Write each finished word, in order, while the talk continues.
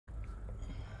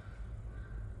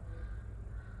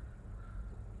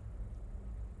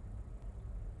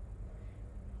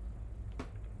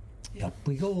Up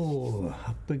we go,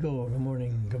 up we go. Good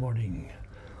morning, good morning.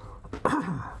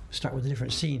 Start with a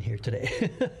different scene here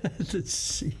today. Let's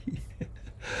see.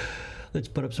 Let's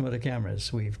put up some other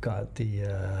cameras. We've got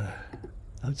the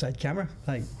outside camera.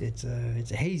 Like it's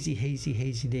a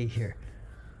hazy day here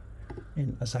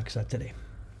in Asakusa today.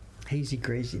 Hazy,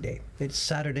 crazy day. It's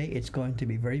Saturday. It's going to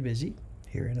be very busy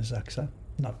here in Asakusa.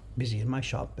 Not busy in my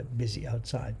shop, but busy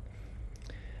outside.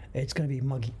 It's going to be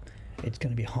muggy. It's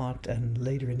going to be hot and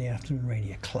later in the afternoon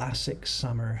rainy. A classic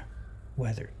summer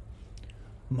weather.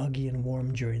 Muggy and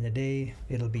warm during the day.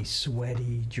 It'll be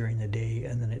sweaty during the day,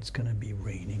 and then it's going to be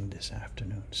raining this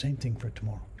afternoon. Same thing for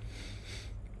tomorrow.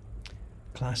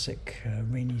 Classic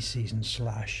rainy season /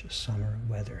 summer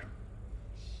weather.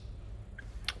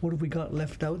 What have we got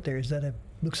left out there? Is that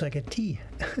looks like a tea.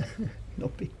 No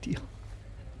big deal.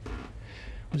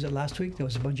 Was it last week? There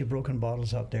was a bunch of broken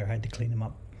bottles out there. I had to clean them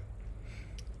up.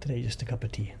 Today, just a cup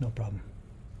of tea, no problem.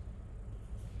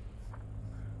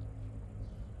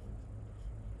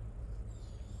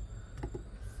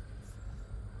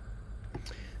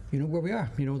 You know where we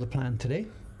are. You know the plan today.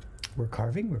 We're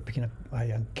carving. We're picking up.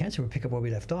 I can't say we'll pick up where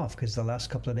we left off because the last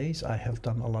couple of days I have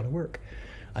done a lot of work.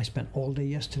 I spent all day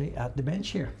yesterday at the bench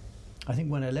here. I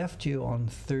think when I left you on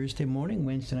Thursday morning,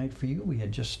 Wednesday night for you, we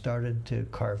had just started to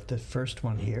carve the first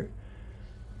one here.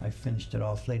 I finished it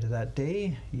off later that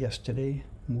day. Yesterday,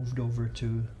 moved over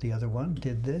to the other one,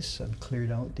 did this and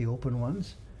cleared out the open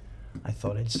ones. I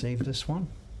thought I'd save this one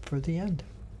for the end.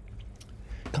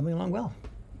 Coming along well.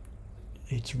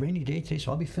 It's a rainy day today,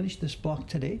 so I'll be finished this block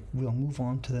today. We'll move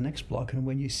on to the next block, and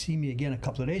when you see me again a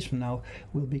couple of days from now,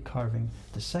 we'll be carving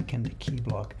the second key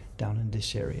block down in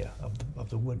this area of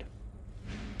the wood.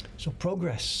 So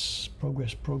progress.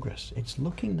 It's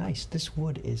looking nice. This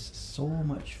wood is so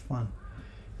much fun.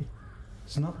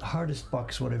 It's not the hardest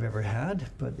boxwood I've ever had,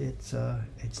 but it's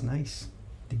nice.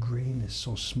 The grain is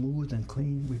so smooth and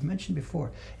clean. We've mentioned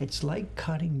before, it's like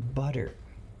cutting butter,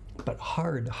 but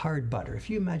hard butter. If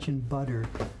you imagine butter,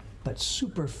 but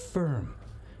super firm.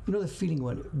 You know the feeling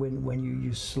when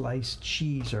you slice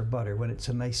cheese or butter, when it's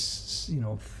a nice,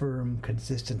 firm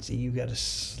consistency, you got to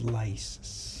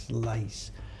slice.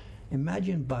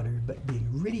 Imagine butter, but being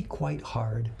really quite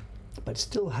hard, but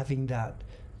still having that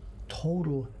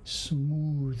total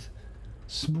smoothness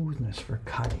for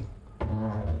cutting. I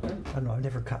don't know, I've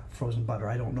never cut frozen butter.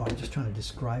 I don't know. I'm just trying to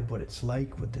describe what it's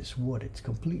like with this wood. It's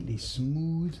completely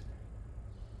smooth.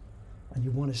 And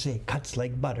you want to say it cuts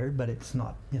like butter, but it's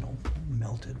not,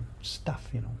 melted stuff,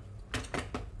 Okay,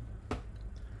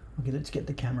 let's get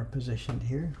the camera positioned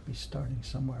here. We'll be starting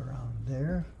somewhere around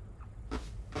there.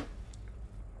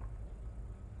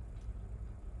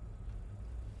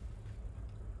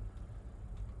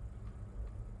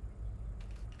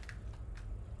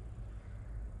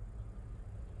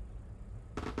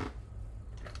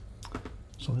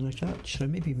 Something like that. Should I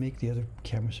maybe make the other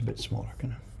cameras a bit smaller?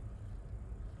 Can I?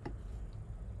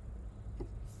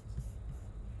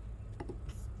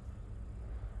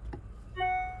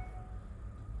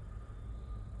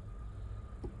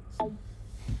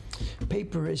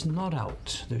 Paper is not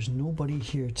out. There's nobody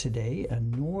here today,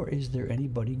 and nor is there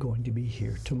anybody going to be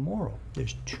here tomorrow.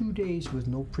 There's 2 days with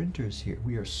no printers here.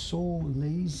 We are so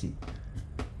lazy.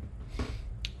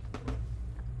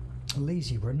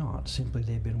 Lazy we're not, simply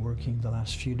they've been working the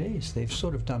last few days. They've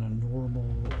sort of done a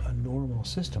normal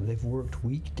system. They've worked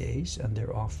weekdays and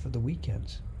they're off for the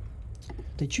weekends.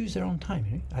 They choose their own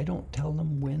time. I don't tell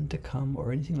them when to come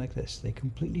or anything like this. They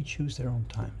completely choose their own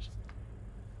times.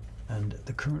 And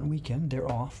the current weekend, they're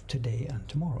off today and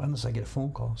tomorrow, unless I get a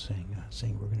phone call saying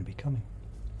we're going to be coming.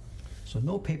 So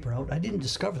no paper out. I didn't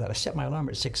discover that. I set my alarm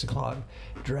at 6 o'clock,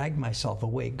 dragged myself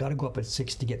awake, got to go up at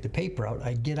 6 to get the paper out.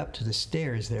 I get up to the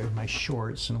stairs there in my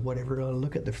shorts and whatever. I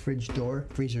look at the freezer door,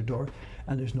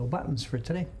 and there's no buttons for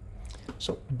today.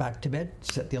 So back to bed,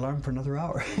 set the alarm for another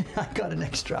hour. I got an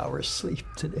extra hour of sleep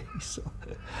today. So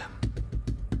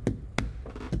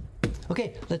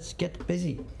okay, let's get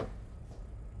busy.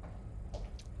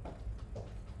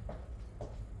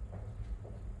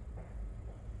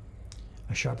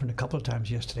 I sharpened a couple of times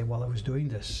yesterday while I was doing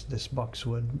this. This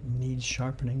boxwood needs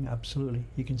sharpening, absolutely.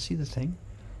 You can see the thing,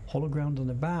 hollow ground on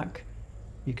the back.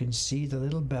 You can see the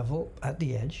little bevel at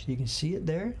the edge. You can see it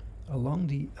there along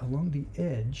the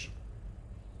edge.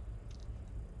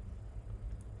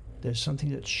 There's something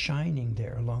that's shining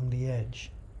there along the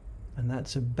edge, and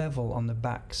that's a bevel on the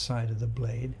back side of the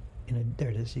blade.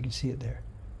 There it is. You can see it there.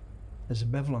 There's a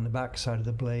bevel on the back side of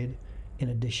the blade in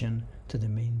addition to the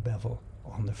main bevel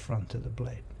on the front of the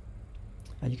blade.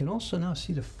 And you can also now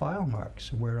see the file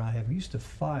marks where I have used a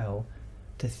file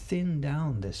to thin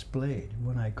down this blade.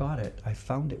 When I got it, I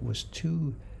found it was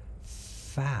too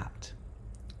fat.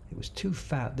 It was too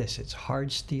fat. It's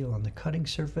hard steel on the cutting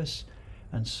surface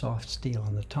and soft steel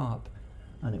on the top,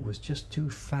 and it was just too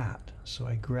fat. So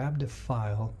I grabbed a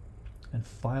file and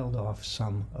filed off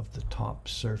some of the top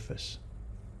surface.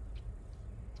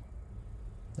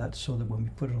 That's so that when we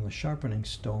put it on the sharpening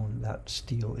stone, that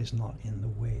steel is not in the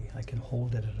way. I can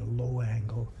hold it at a low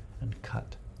angle and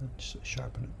cut and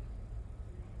sharpen it.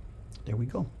 There we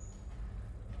go.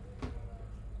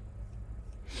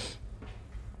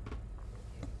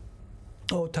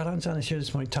 Oh, Taran-san is here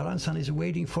this morning. Taran-san is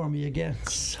waiting for me again.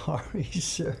 Sorry,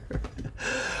 sir.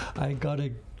 I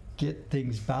gotta get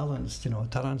things balanced, you know.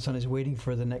 Taran-san is waiting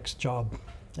for the next job,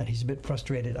 and he's a bit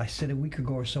frustrated. I said a week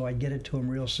ago or so I'd get it to him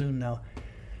real soon now,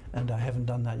 and I haven't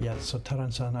done that yet. So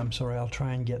Taran-san, I'm sorry, I'll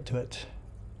try and get to it.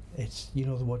 It's, you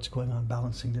know, what's going on,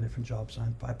 balancing the different jobs.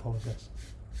 I apologize.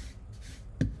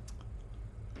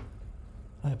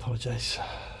 I apologize.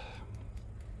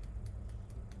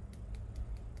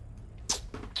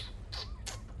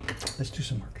 Let's do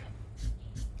some work.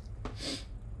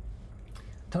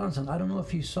 Taran-san, I don't know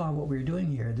if you saw what we were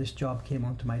doing here. This job came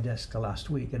onto my desk last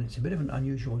week, and it's a bit of an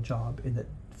unusual job in that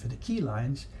for the key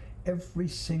lines, every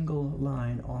single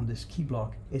line on this key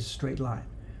block is straight line.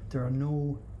 There are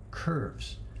no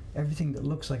curves. Everything that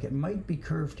looks like it might be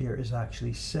curved here is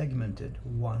actually segmented.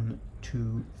 1,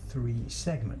 2, 3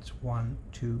 segments. 1,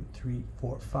 2, 3,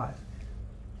 4, 5.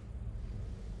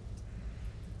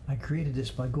 I created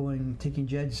this by taking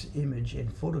Jed's image in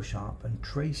Photoshop and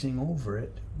tracing over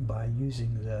it by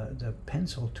using the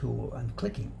pencil tool and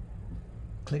clicking.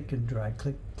 Click and drag,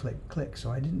 click, click, click. So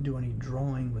I didn't do any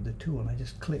drawing with the tool. I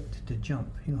just clicked to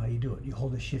jump. You know how you do it. You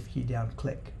hold the shift key down,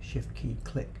 click, shift key,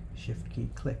 click, shift key,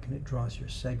 click, and it draws your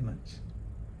segments.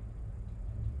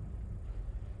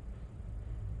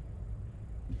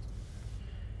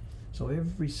 So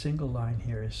every single line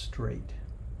here is straight.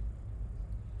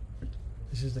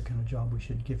 This is the kind of job we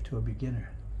should give to a beginner.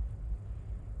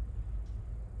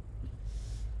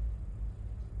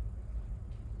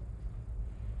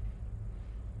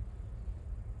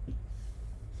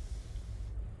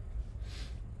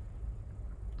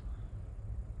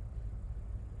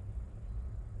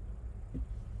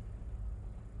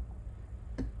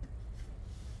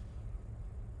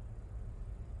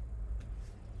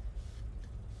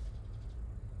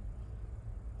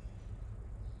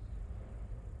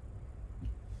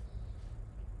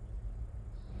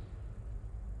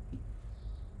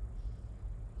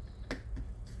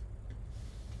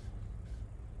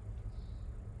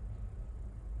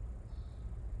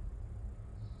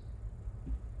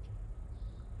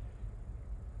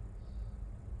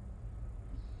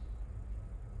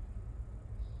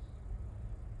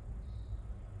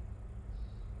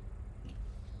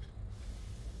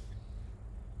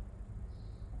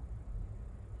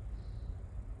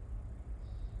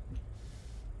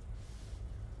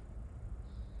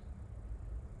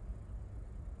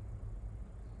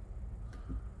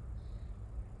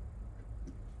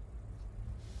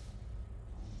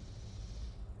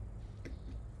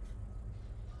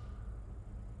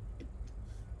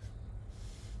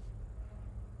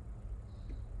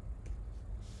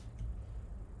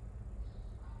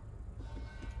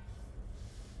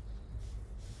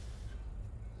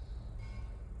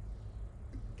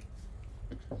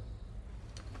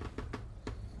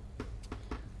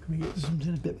 Can we get zoomed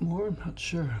in a bit more? I'm not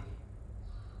sure.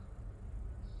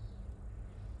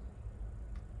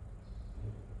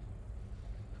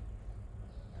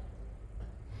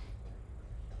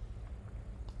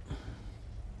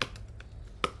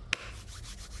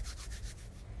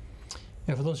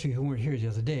 Yeah, for those of you who weren't here the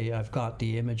other day, I've got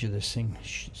the image of this thing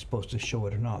supposed to show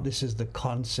it or not. This is the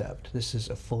concept. This is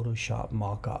a Photoshop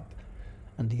mock-up.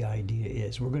 And the idea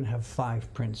is we're going to have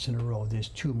 5 prints in a row. There's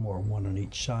 2 more, 1 on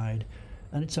each side.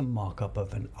 And it's a mock-up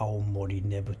of an Aomori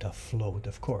Nebuta float,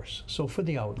 of course. So for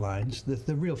the outlines,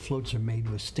 the real floats are made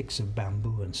with sticks of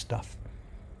bamboo and stuff.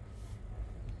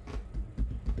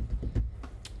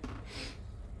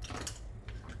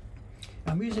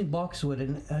 I'm using boxwood,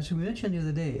 and as we mentioned the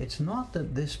other day, it's not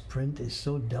that this print is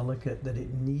so delicate that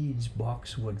it needs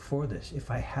boxwood for this. If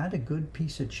I had a good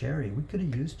piece of cherry, we could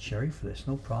have used cherry for this,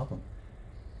 no problem.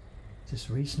 Just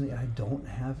recently, I don't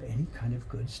have any kind of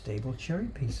good stable cherry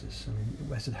pieces. I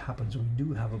mean, as it happens, we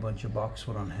do have a bunch of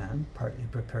boxwood on hand, partly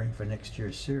preparing for next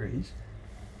year's series.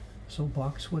 So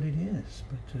boxwood it is,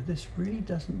 but this really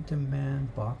doesn't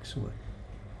demand boxwood.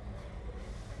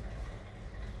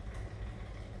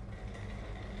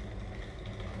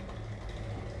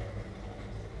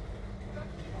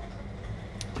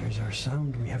 There's our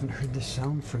sound. We haven't heard this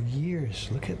sound for years.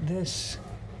 Look at this.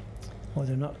 Oh,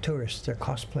 they're not tourists, they're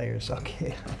cosplayers.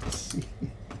 Okay, let's see.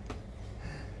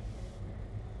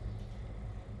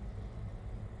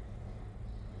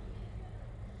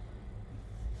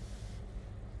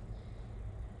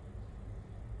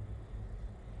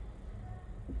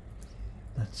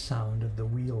 that sound of the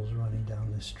wheels running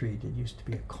down the street. It used to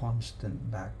be a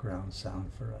constant background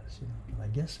sound for us, you know. And I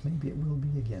guess maybe it will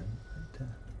be again. But,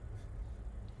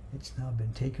 it's now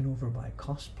been taken over by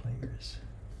cosplayers.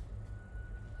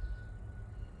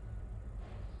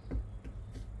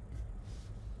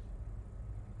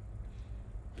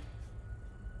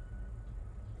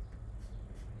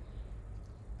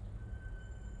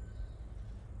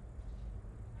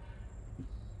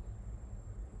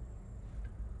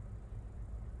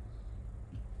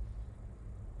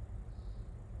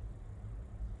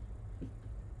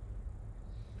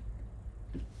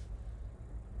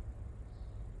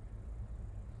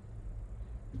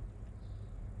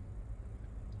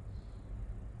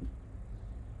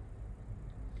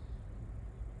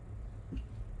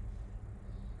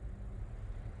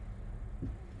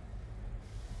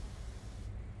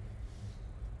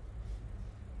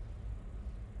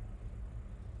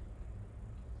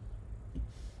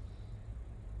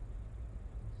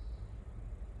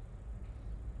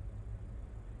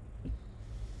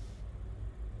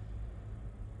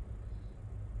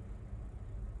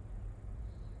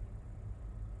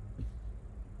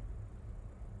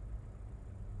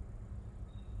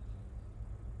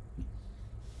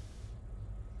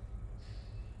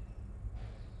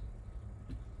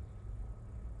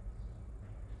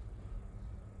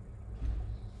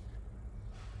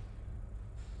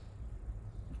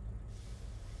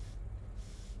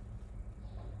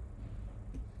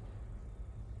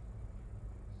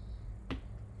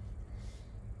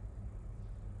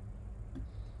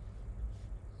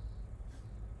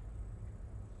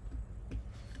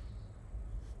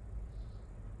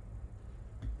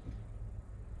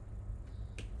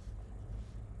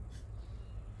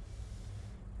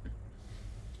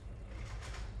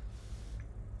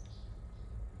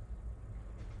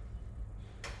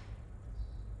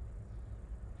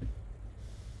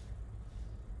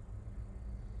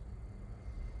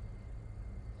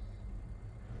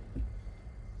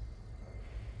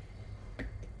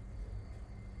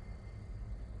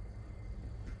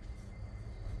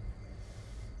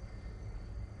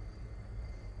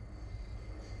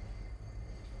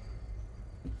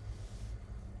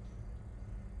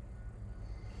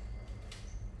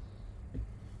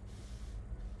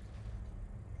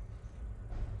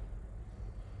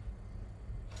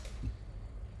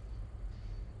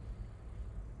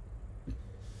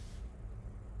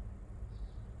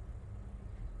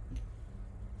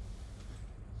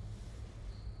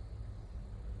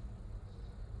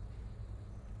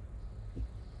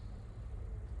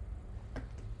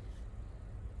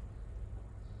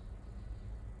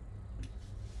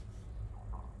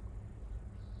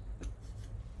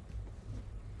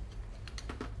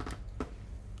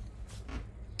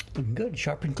 Looking good,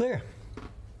 sharp and clear.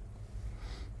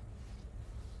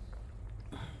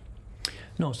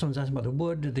 No, someone's asking about the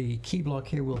wood. The key block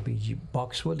here will be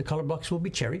boxwood. The color blocks will be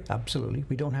cherry, absolutely.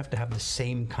 We don't have to have the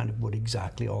same kind of wood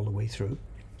exactly all the way through.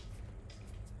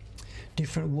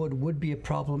 Different wood would be a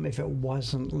problem if it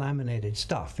wasn't laminated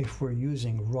stuff. If we're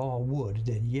using raw wood,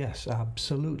 then yes,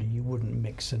 absolutely, you wouldn't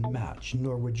mix and match,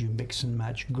 nor would you mix and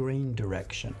match grain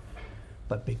direction.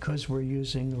 But because we're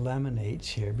using laminates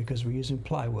here, because we're using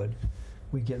plywood,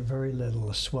 we get very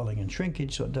little swelling and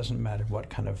shrinkage, so it doesn't matter what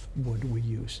kind of wood we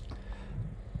use.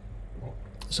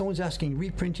 Someone's asking,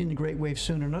 reprinting the Great Wave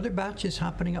soon. Another batch is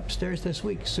happening upstairs this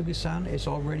week. Sugi-san is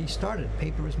already started.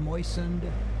 Paper is moistened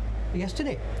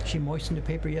yesterday. She moistened the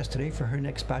paper yesterday for her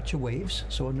next batch of waves.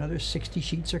 So another 60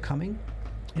 sheets are coming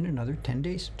in another 10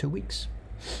 days, 2 weeks.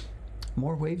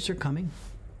 More waves are coming.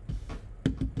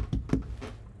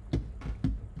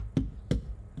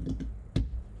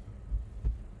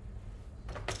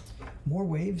 More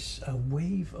waves, a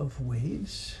wave of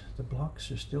waves. The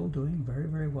blocks are still doing very,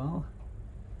 very well.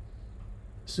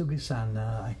 Sugi-san,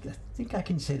 I think I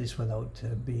can say this without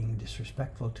being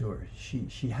disrespectful to her.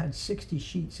 She had 60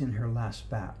 sheets in her last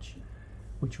batch,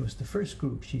 which was the first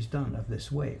group she's done of this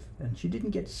wave. And she didn't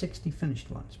get 60 finished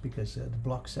ones because the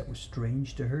block set was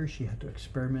strange to her. She had to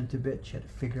experiment a bit. She had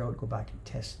to figure out, go back and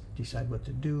test, decide what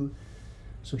to do.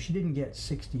 So she didn't get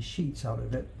 60 sheets out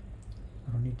of it.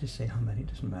 I don't need to say how many, it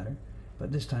doesn't matter.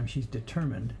 But this time she's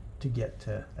determined to get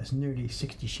as nearly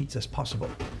 60 sheets as possible.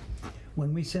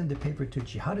 When we send the paper to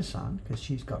Chihara-san, because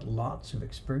she's got lots of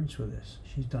experience with this,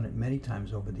 she's done it many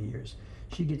times over the years,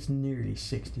 she gets nearly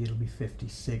 60, it'll be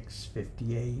 56,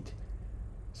 58,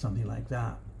 something like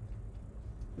that.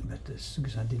 But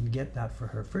Sugi-san didn't get that for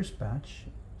her first batch,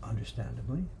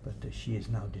 understandably, but she is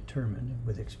now determined,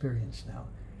 with experience now,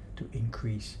 to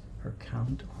increase her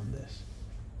count on this.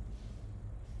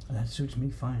 And that suits me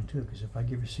fine too, because if I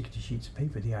give her 60 sheets of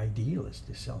paper, the ideal is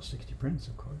to sell 60 prints,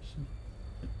 of course.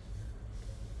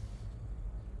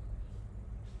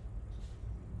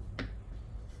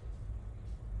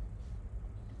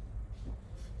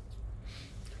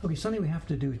 Okay, something we have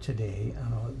to do today.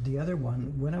 The other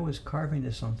one, when I was carving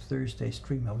this on Thursday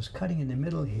stream, I was cutting in the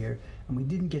middle here, and we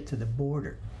didn't get to the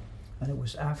border. And it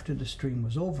was after the stream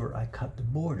was over, I cut the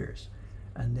borders.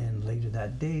 And then later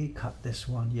that day, cut this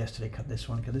one. Yesterday, cut this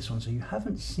one, cut this one. So you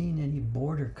haven't seen any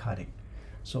border cutting.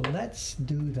 So let's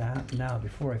do that now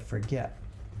before I forget.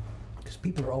 Because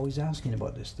people are always asking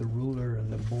about this, the ruler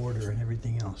and the border and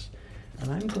everything else. And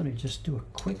I'm going to just do a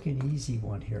quick and easy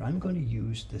one here. I'm going to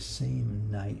use the same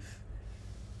knife.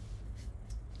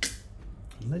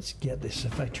 Let's get this.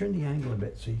 If I turn the angle a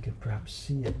bit so you can perhaps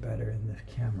see it better in the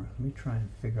camera. Let me try and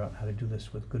figure out how to do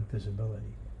this with good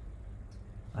visibility.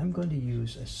 I'm going to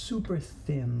use a super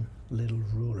thin little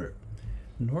ruler.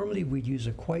 Normally we'd use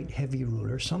a quite heavy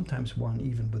ruler, sometimes one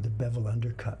even with a bevel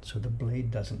undercut so the blade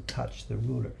doesn't touch the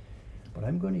ruler. But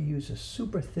I'm going to use a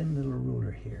super thin little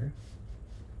ruler here.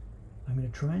 I'm going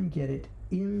to try and get it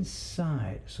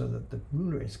inside so that the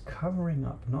ruler is covering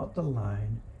up, not the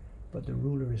line, but the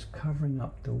ruler is covering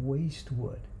up the waste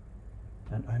wood.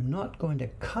 And I'm not going to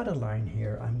cut a line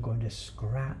here, I'm going to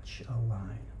scratch a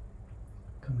line.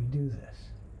 Can we do this?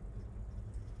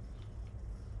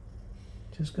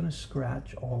 Just going to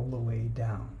scratch all the way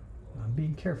down. I'm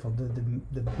being careful.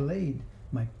 The blade,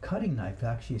 my cutting knife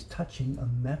actually is touching a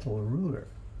metal ruler.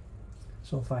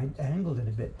 So if I angled it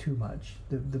a bit too much,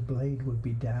 the blade would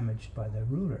be damaged by the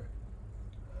ruler.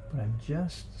 But I'm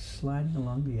just sliding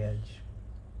along the edge.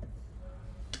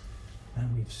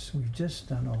 And we've just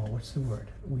done, oh, what's the word?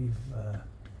 We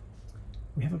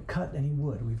haven't cut any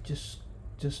wood. We've just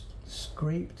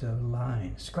scraped a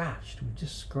line, scratched. We've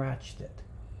just scratched it.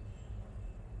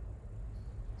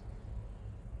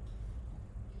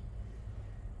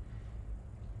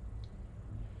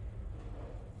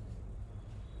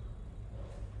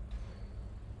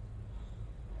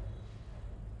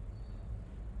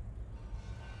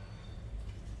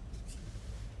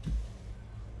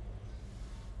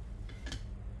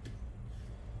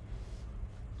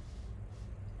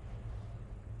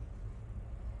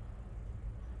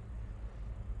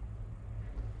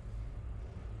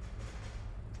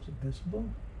 Visible.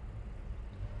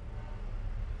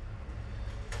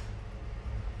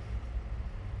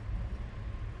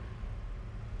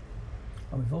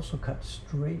 And we've also cut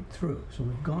straight through. So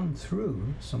we've gone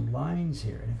through some lines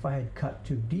here. And if I had cut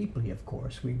too deeply, of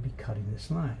course, we'd be cutting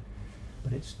this line.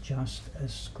 But it's just a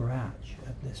scratch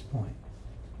at this point.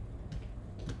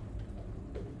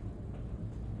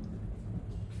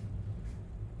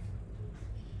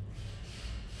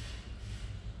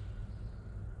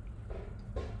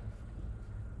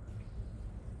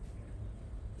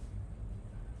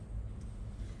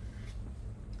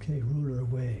 Okay, ruler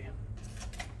away.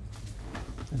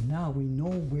 And now we know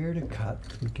where to cut.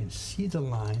 We can see the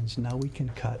lines. Now we can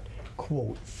cut,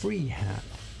 quote, freehand.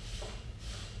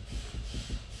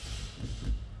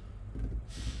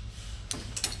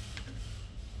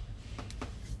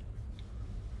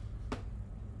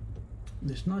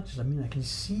 It's not just, I mean, I can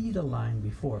see the line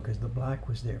before because the black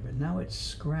was there, but now it's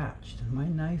scratched. And my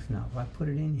knife now, if I put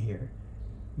it in here,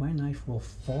 my knife will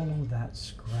follow that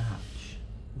scratch.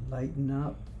 Lighten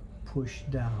up, push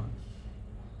down.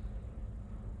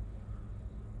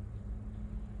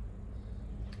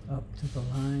 Up to the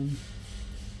line,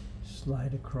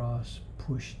 slide across,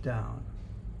 push down.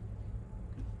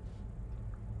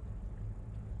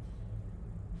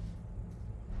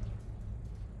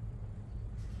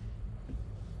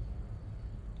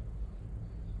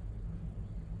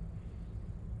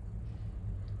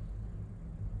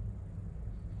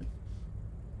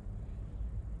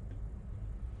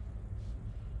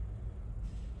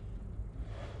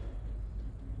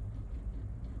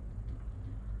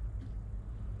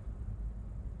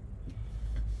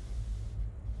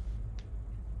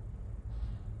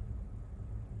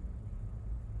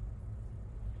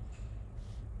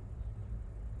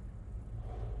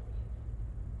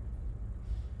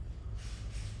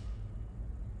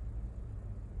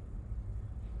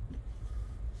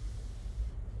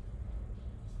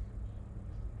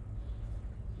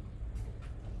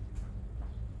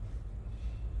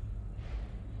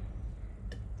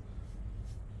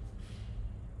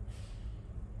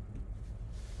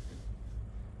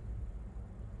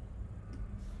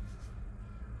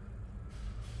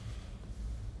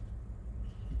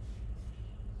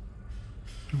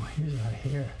 Oh, here's our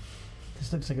hair.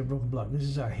 This looks like a broken block. This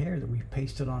is our hair that we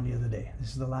pasted on the other day. This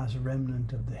is the last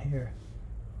remnant of the hair.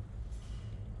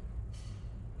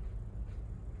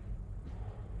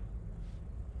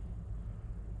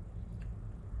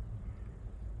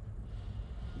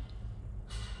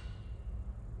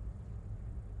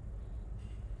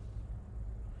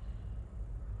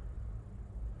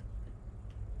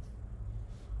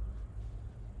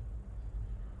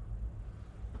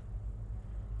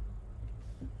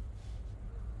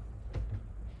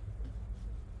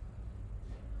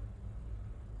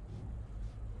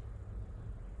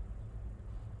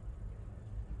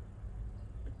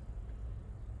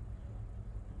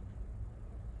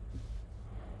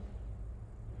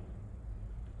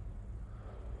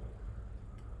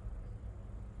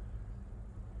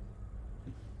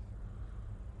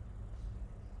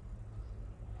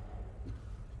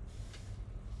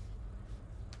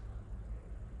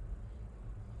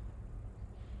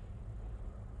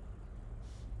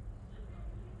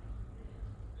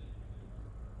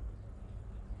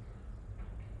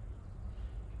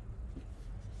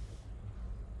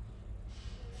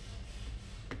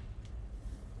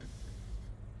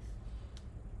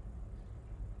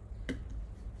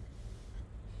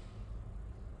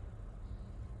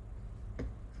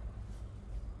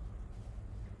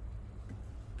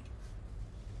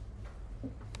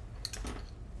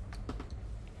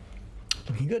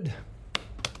 Looking good.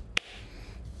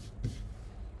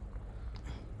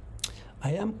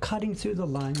 I am cutting through the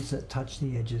lines that touch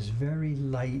the edges very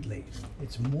lightly.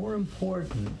 It's more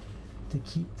important to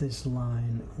keep this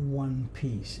line one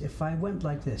piece. If I went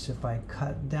like this, if I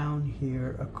cut down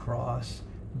here, across,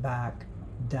 back,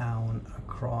 down,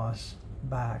 across,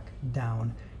 back,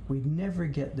 down, we'd never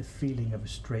get the feeling of a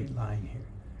straight line here.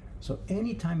 So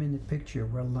anytime in the picture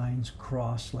where lines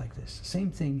cross like this,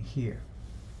 same thing here.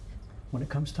 When it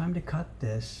comes time to cut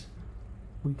this,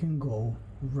 we can go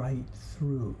right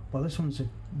through. Well, this one's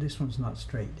not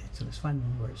straight, so let's find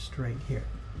one where it's straight here.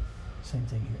 Same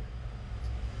thing here.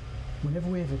 Whenever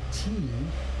we have a T,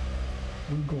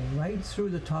 we go right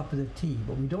through the top of the T,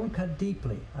 but we don't cut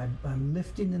deeply. I'm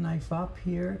lifting the knife up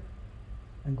here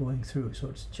and going through, so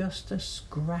it's just a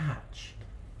scratch.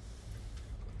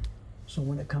 So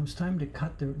when it comes time to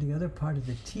cut the other part of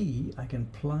the T, I can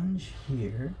plunge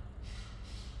here,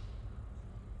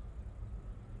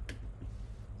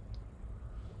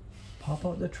 pop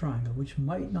out the triangle, which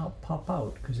might not pop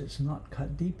out because it's not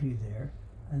cut deeply there,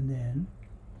 and then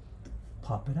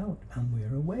pop it out, and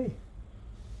we're away.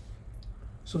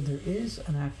 So there is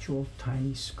an actual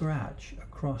tiny scratch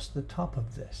across the top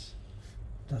of this.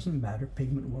 Doesn't matter,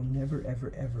 pigment will never,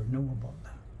 ever, ever know about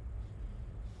that.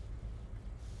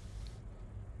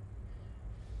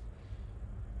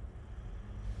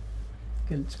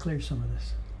 Okay, let's clear some of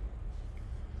this.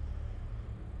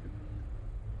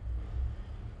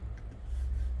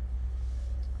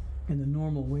 And the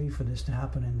normal way for this to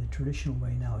happen in the traditional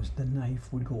way now is the knife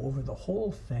would go over the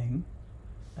whole thing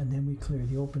and then we clear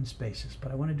the open spaces.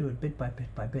 But I want to do it bit by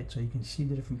bit by bit so you can see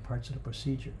the different parts of the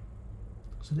procedure.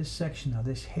 So this section now,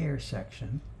 this hair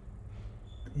section,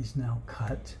 is now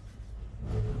cut.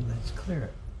 And let's clear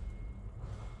it.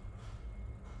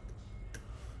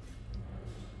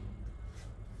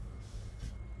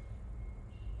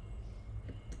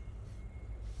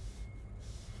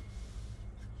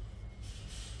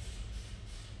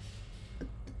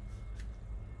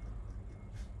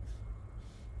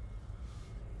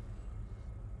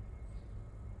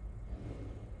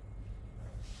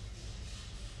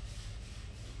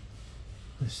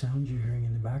 The sound you're hearing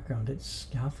in the background, it's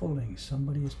scaffolding.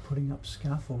 Somebody is putting up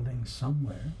scaffolding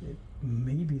somewhere. It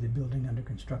may be the building under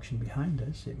construction behind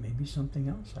us. It may be something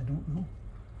else. I don't know.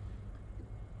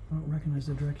 I don't recognize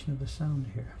the direction of the sound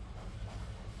here.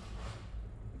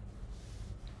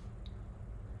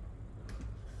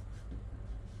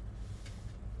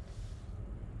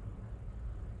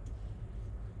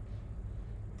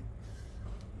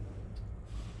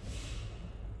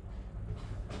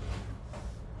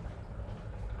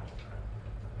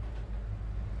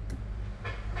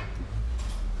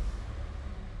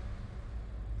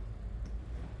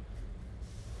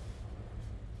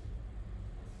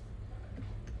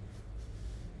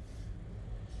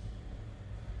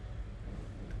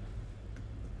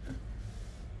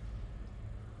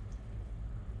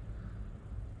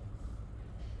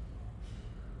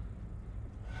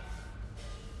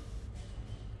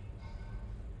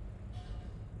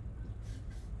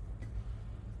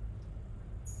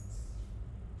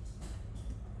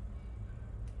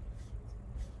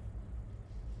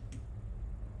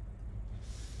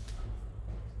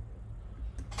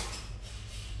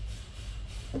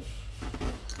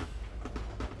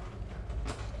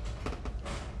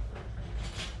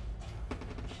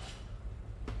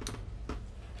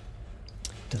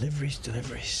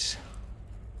 Deliveries.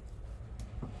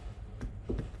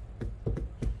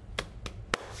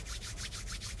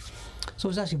 So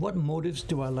it's actually, what motives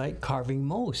do I like carving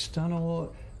most? I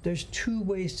know there's two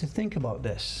ways to think about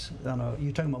this. I know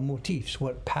you're talking about motifs,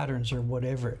 what patterns or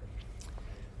whatever.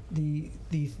 The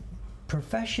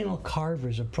professional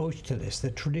carver's approach to this,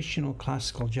 the traditional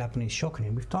classical Japanese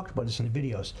shokunin, we've talked about this in the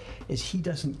videos, is he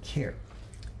doesn't care.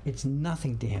 It's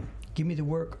nothing to him. Give me the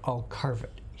work, I'll carve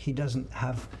it. He doesn't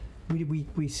have,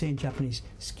 we say in Japanese,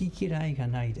 ski kirai ga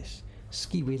nai desu.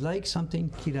 Ski, we like something,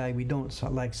 kirai, we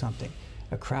don't like something.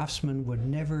 A craftsman would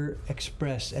never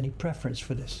express any preference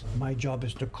for this. My job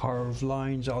is to carve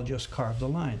lines, I'll just carve the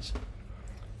lines.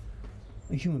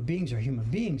 Human beings are human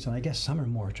beings, and I guess some are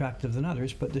more attractive than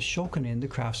others, but the shokunin, the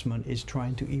craftsman, is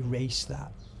trying to erase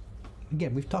that.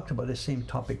 Again, we've talked about this same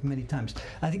topic many times.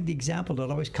 I think the example that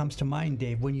always comes to mind,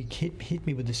 Dave, when you hit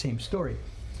me with the same story,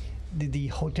 the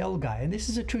hotel guy, and this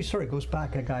is a true story, it goes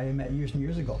back a guy I met years and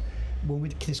years ago,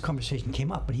 when this conversation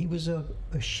came up, and he was a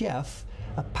chef,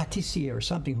 a pâtissier or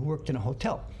something who worked in a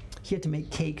hotel. He had to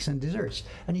make cakes and desserts,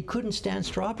 and he couldn't stand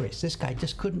strawberries. This guy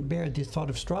just couldn't bear the thought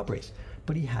of strawberries,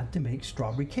 but he had to make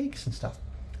strawberry cakes and stuff.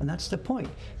 And that's the point.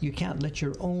 You can't let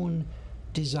your own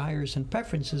desires and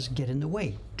preferences get in the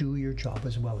way. Do your job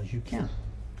as well as you can.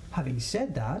 Having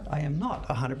said that, I am not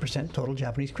 100% total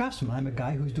Japanese craftsman. I'm a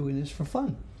guy who's doing this for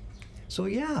fun. So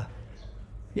yeah,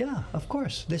 of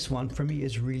course, this one for me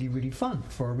is really, really fun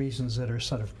for reasons that are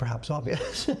sort of perhaps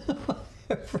obvious.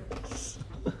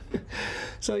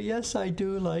 So yes, I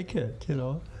do like it, you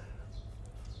know.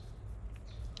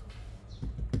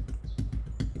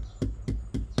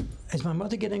 Is my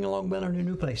mother getting along well in her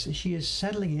new place? She is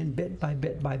settling in bit by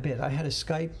bit by bit. I had a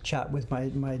Skype chat with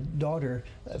my daughter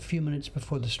a few minutes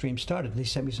before the stream started. They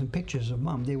sent me some pictures of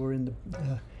Mom. They were in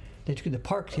they took the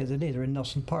park the other day. They're in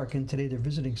Nelson Park, and today they're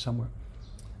visiting somewhere.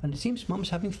 And it seems Mom's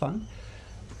having fun.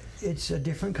 It's a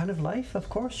different kind of life, of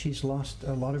course. She's lost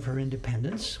a lot of her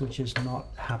independence, which is not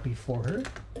happy for her.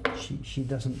 She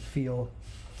doesn't feel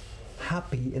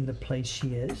happy in the place she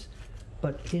is.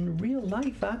 But in real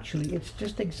life, actually, it's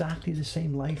just exactly the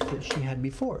same life that she had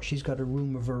before. She's got a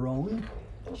room of her own.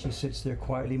 She sits there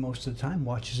quietly most of the time,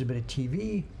 watches a bit of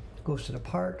TV, goes to the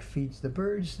park, feeds the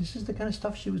birds. This is the kind of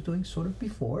stuff she was doing sort of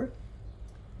before.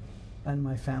 And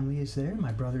my family is there.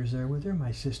 My brother's there with her.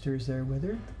 My sister is there with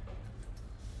her.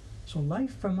 So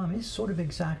life for Mom is sort of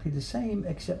exactly the same,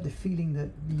 except the feeling that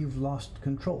you've lost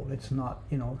control. It's not,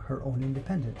 you know, her own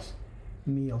independence.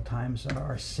 Meal times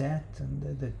are set,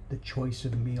 and the choice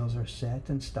of meals are set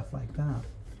and stuff like that.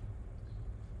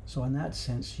 So in that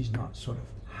sense, she's not sort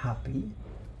of happy,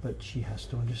 but she has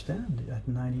to understand at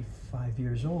 95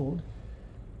 years old,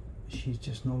 she's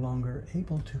just no longer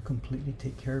able to completely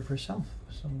take care of herself.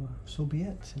 So be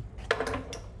it.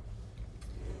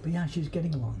 But yeah, she's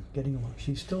getting along.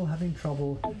 She's still having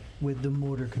trouble with the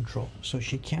motor control. So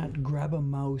she can't grab a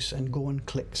mouse and go and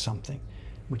click something,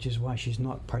 which is why she's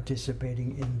not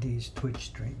participating in these Twitch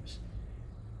streams.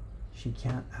 She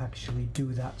can't actually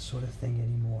do that sort of thing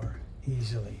anymore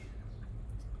easily.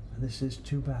 And this is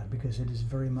too bad, because it has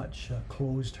very much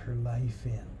closed her life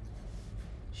in.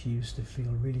 She used to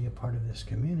feel really a part of this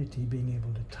community, being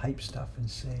able to type stuff and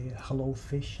say hello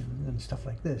fish and stuff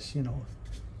like this, you know.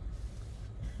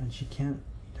 And she can't,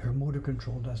 her motor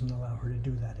control doesn't allow her to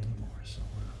do that anymore.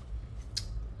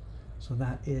 So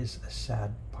that is a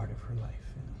sad part of her life.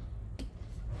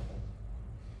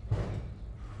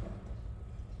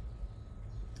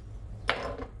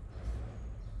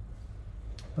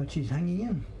 But she's hanging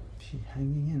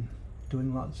in,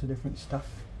 doing lots of different stuff.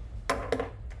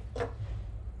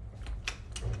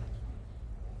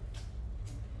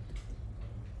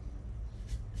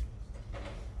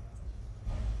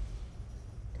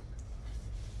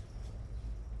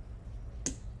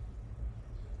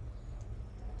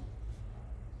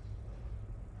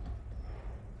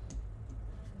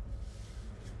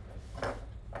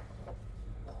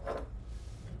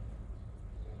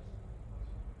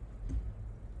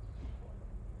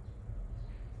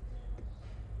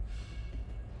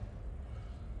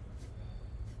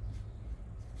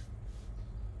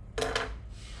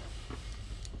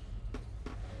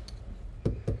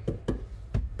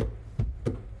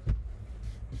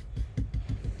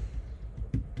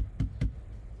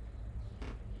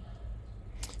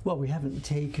 Well, we haven't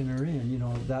taken her in, you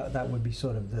know, that would be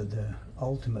sort of the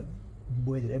ultimate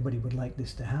way that everybody would like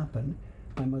this to happen.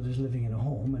 My mother's living in a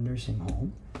home, a nursing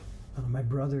home. My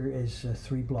brother is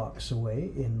 3 blocks away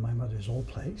in my mother's old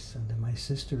place, and then my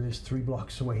sister is 3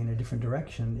 blocks away in a different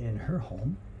direction in her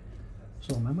home.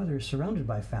 So my mother is surrounded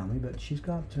by family, but she's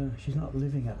not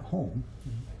living at home.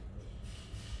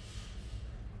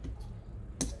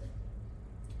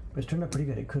 But it's turned out pretty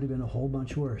good. It could have been a whole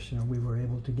bunch worse. You know, we were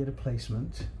able to get a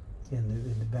placement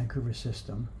in the Vancouver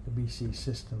system, the BC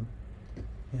system,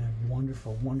 in a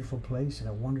wonderful, wonderful place, in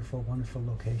a wonderful, wonderful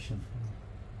location.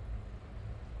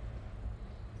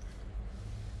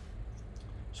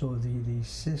 So the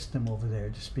system over there,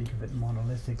 to speak of it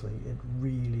monolithically, it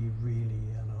really, really,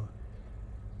 you know,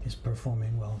 is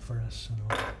performing well for us. You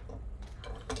know.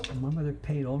 And my mother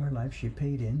paid all her life. She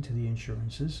paid into the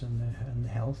insurances and the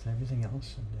health and everything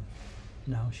else,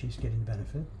 and now she's getting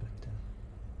benefit.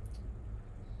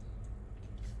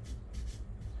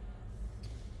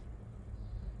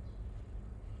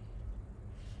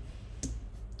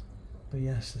 But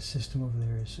yes, the system over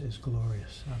there is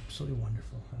glorious, absolutely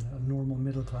wonderful. A normal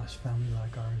middle-class family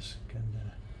like ours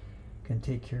can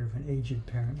take care of an aged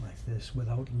parent like this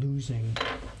without losing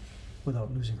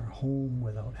our home,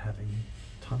 without having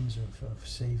tons of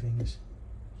savings.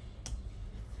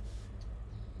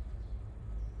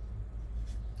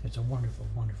 It's a wonderful,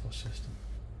 wonderful system.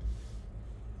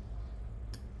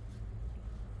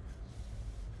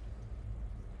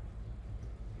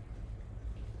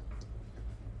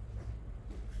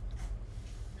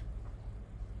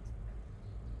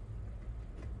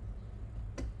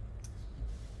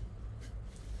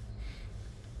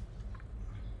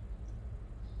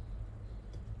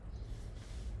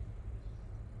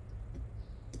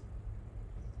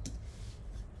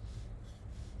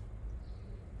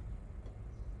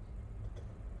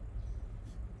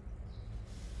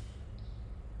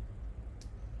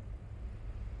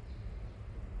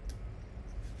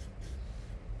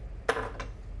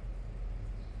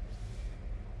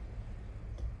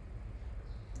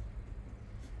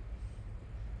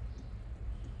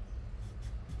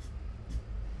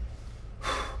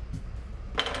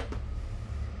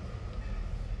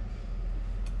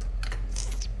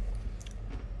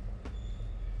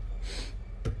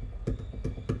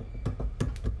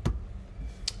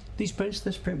 These prints,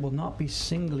 this print will not be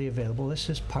singly available. This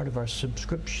is part of our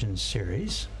subscription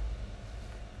series.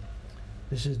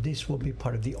 This will be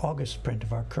part of the August print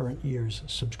of our current year's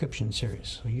subscription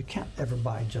series. So you can't ever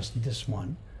buy just this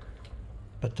one,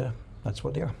 but that's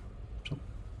what they are. So.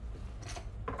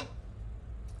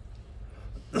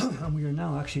 And we are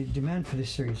now actually, demand for this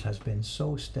series has been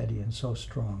so steady and so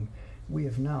strong. We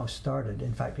have now started,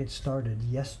 in fact, it started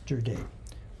yesterday.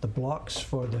 The blocks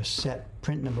for the set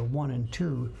print number 1 and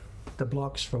 2, the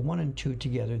blocks for 1 and 2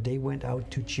 together, they went out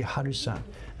to Chiharu-san.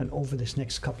 And over this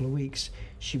next couple of weeks,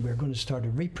 we're going to start a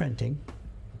reprinting.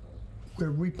 We're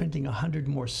reprinting 100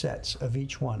 more sets of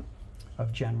each one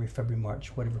of January, February,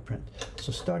 March, whatever print.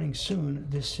 So starting soon,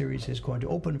 this series is going to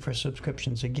open for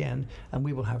subscriptions again, and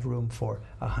we will have room for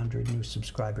 100 new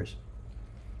subscribers.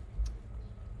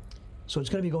 So it's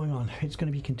going to be going on. It's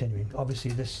going to be continuing.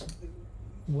 Obviously, this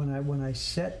when I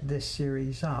set this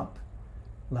series up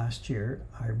last year,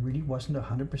 I really wasn't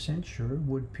 100% sure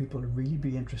would people really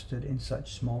be interested in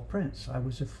such small prints. I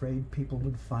was afraid people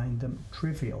would find them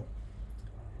trivial,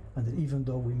 and that even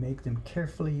though we make them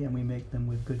carefully and we make them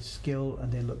with good skill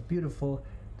and they look beautiful,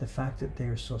 the fact that they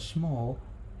are so small,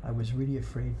 I was really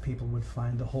afraid people would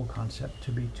find the whole concept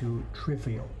to be too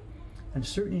trivial. And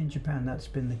certainly in Japan that's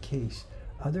been the case.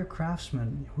 Other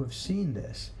craftsmen who have seen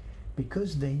this,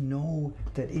 because they know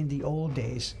that in the old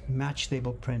days match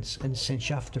label prints and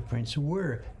Senshafter prints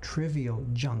were trivial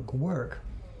junk work,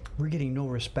 we're getting no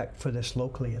respect for this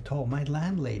locally at all. My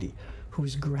landlady,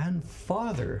 whose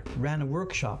grandfather ran a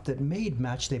workshop that made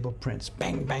match label prints,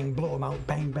 bang bang blow them out,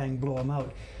 bang bang blow them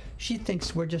out, she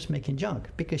thinks we're just making junk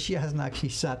because she hasn't actually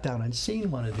sat down and seen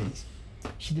one of these.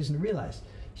 She doesn't realize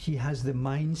she has the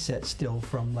mindset still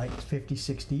from like 50,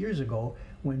 60 years ago,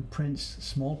 when prints,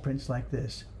 small prints like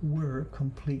this, were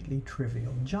completely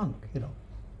trivial junk, you know.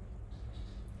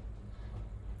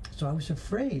 So I was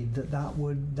afraid that that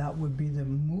would be the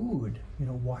mood. You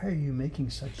know, why are you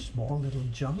making such small little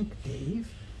junk,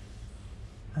 Dave?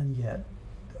 And yet,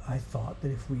 I thought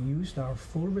that if we used our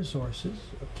full resources,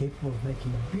 capable of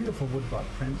making beautiful woodblock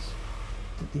prints,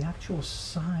 that the actual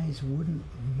size wouldn't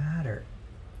matter.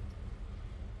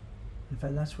 In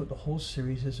fact, that's what the whole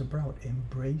series is about.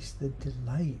 Embrace the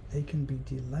delight. They can be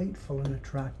delightful and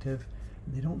attractive.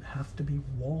 And they don't have to be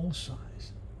wall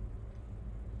size.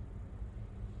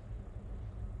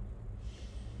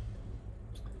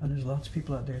 And there's lots of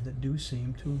people out there that do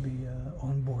seem to be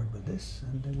on board with this,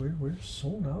 and we're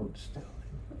sold out still.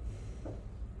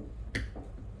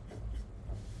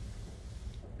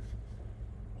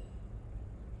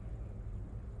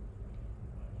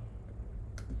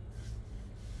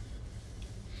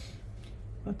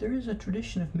 But there is a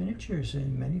tradition of miniatures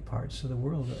in many parts of the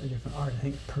world, different art. I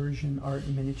think Persian art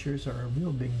miniatures are a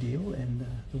real big deal in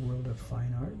the world of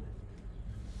fine art.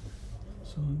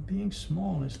 So being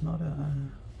small is not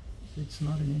it's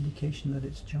not an indication that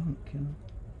it's junk, you know.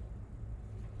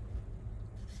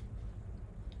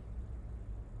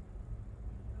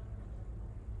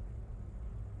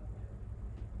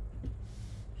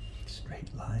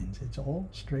 Straight lines, it's all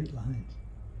straight lines.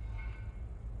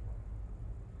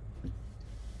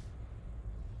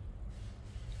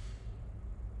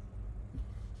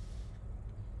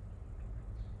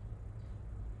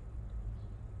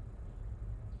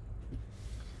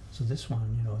 So this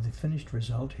one, you know, the finished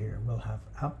result here will have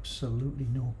absolutely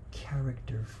no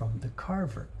character from the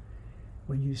carver.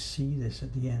 When you see this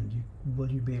at the end, will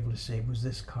you be able to say, was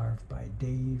this carved by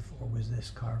Dave, or was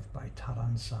this carved by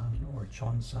Taran-san, or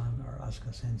Chon-san, or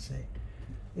Asuka-sensei?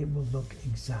 It will look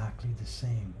exactly the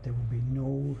same. There will be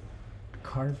no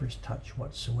carver's touch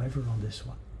whatsoever on this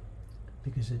one,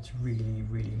 because it's really,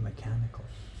 really mechanical.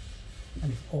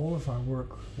 And if all of our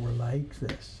work were like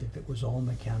this, if it was all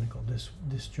mechanical,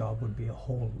 this job would be a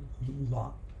whole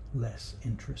lot less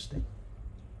interesting.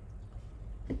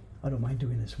 I don't mind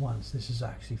doing this once. This is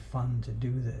actually fun to do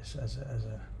this as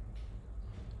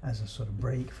a sort of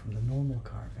break from the normal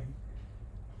carving.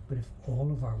 But if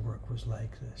all of our work was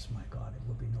like this, my God, it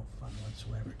would be no fun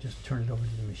whatsoever. Just turn it over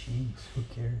to the machines. Who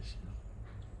cares? You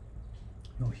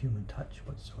know? No human touch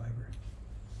whatsoever.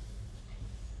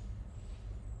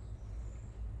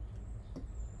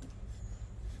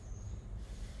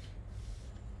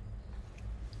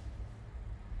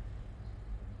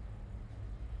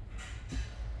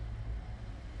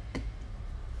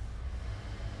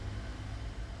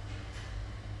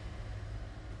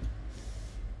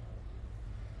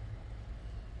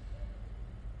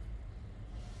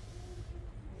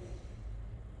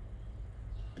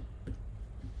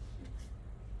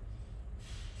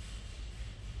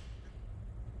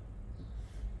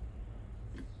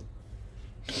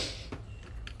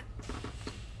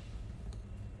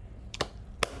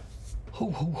 Ho,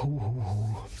 ho, ho, ho,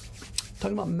 ho.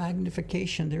 Talking about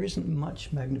magnification, there isn't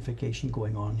much magnification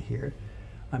going on here.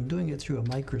 I'm doing it through a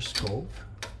microscope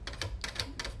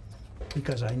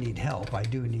because I need help. I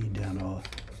do need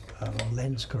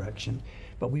lens correction.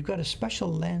 But we've got a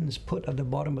special lens put at the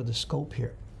bottom of the scope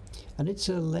here. And it's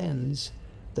a lens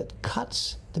that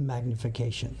cuts the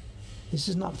magnification. This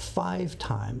is not 5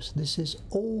 times, this is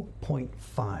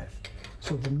 0.5.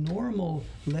 So the normal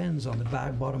lens on the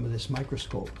bottom of this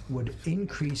microscope would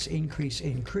increase, increase,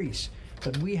 increase.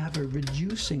 But we have a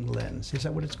reducing lens, is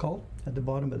that what it's called? At the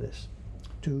bottom of this,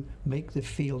 to make the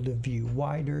field of view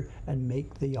wider and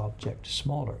make the object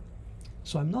smaller.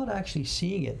 So I'm not actually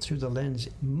seeing it through the lens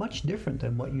much different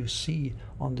than what you see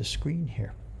on the screen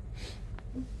here.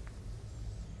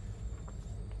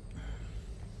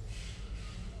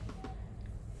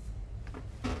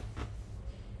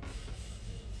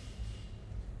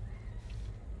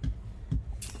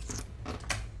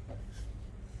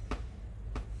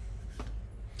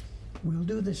 We'll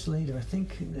do this later. I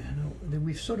think that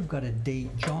we've sort of got a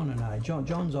date, John and I.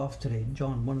 John's off today.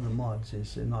 John, one of the mods,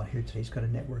 is not here today. He's got a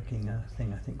networking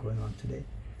thing, I think, going on today.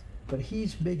 But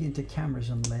he's big into cameras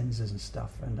and lenses and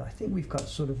stuff. And I think we've got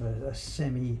sort of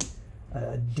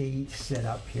a date set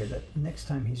up here that next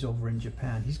time he's over in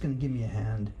Japan, he's going to give me a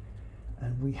hand.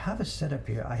 And we have a setup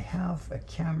here. I have a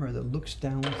camera that looks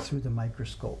down through the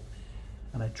microscope.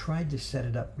 And I tried to set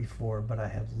it up before, but I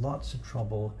had lots of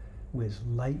trouble with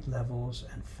light levels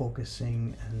and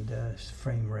focusing and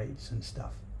frame rates and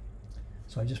stuff.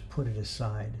 So I just put it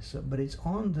aside. But it's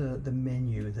on the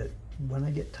menu that when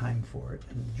I get time for it,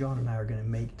 and John and I are going to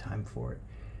make time for it,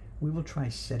 we will try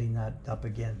setting that up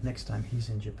again next time he's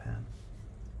in Japan.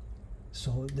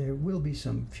 So there will be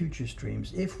some future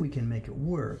streams. If we can make it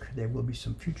work, there will be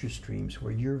some future streams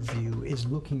where your view is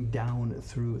looking down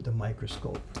through the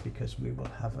microscope, because we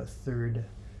will have a third.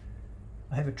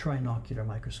 I have a trinocular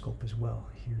microscope as well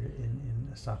here in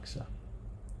Asakusa.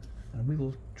 And we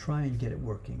will try and get it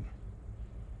working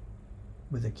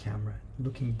with a camera,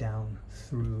 looking down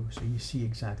through so you see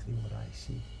exactly what I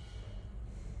see.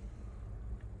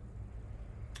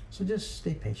 So just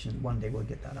stay patient. One day we'll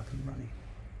get that up and running.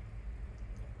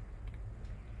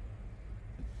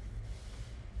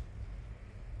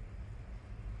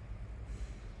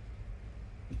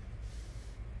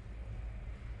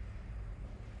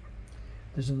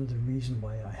 There's another reason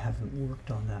why I haven't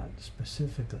worked on that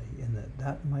specifically, in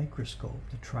that microscope,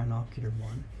 the trinocular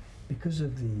one, because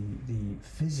of the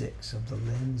physics of the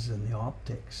lens and the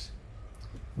optics,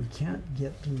 we can't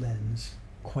get the lens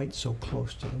quite so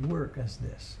close to the work as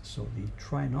this. So the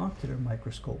trinocular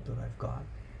microscope that I've got,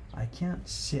 I can't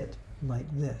sit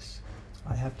like this.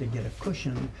 I have to get a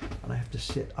cushion and I have to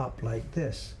sit up like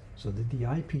this, so that the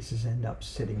eyepieces end up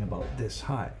sitting about this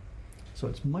high. So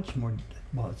it's much more,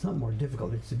 well, it's not more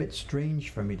difficult, it's a bit strange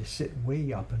for me to sit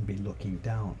way up and be looking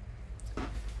down.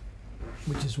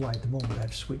 Which is why at the moment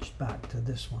I've switched back to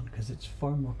this one, because it's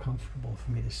far more comfortable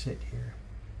for me to sit here.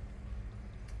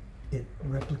 It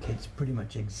replicates pretty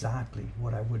much exactly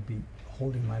what I would be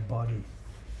holding my body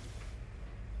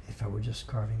if I were just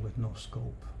carving with no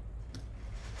scope.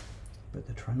 But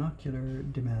the trinocular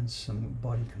demands some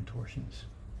body contortions.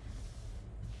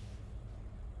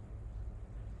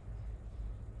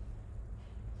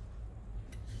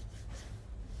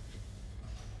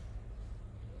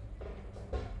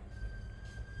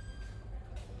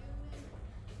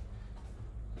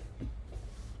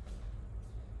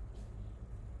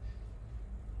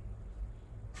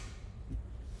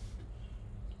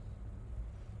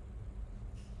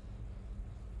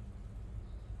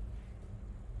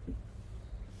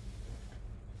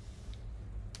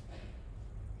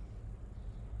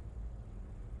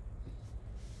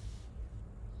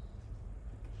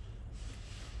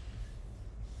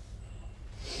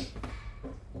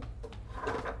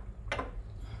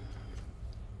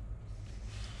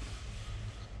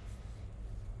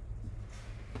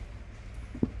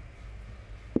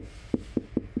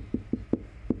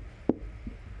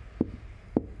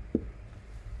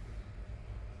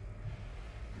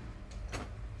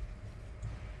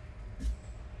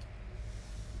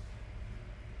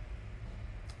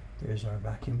 There's our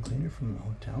vacuum cleaner from the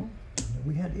hotel.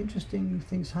 We had interesting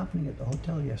things happening at the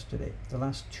hotel yesterday. The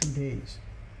last 2 days,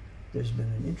 there's been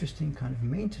an interesting kind of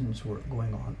maintenance work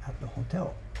going on at the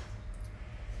hotel.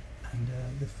 And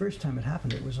the first time it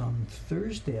happened, it was on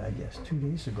Thursday, I guess, 2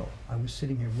 days ago. I was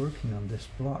sitting here working on this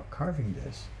block, carving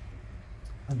this,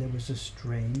 and there was a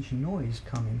strange noise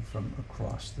coming from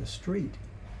across the street.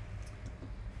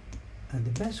 And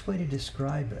the best way to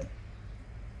describe it,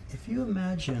 if you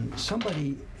imagine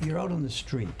somebody, you're out on the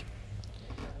street,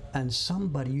 and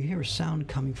you hear a sound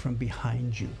coming from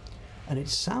behind you. And it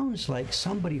sounds like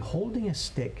somebody holding a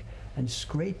stick and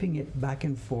scraping it back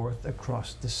and forth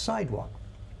across the sidewalk.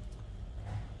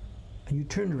 And you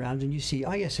turn around and you see,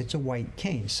 oh yes, it's a white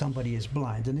cane. Somebody is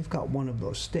blind and they've got one of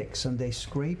those sticks and they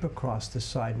scrape across the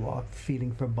sidewalk,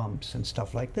 feeling for bumps and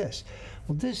stuff like this.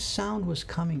 Well, this sound was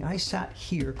coming. I sat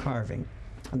here carving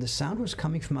and the sound was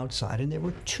coming from outside, and there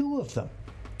were two of them.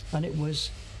 And it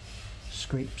was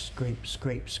scrape, scrape,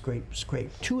 scrape, scrape,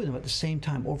 scrape. Two of them at the same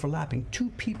time, overlapping. Two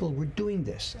people were doing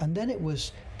this. And then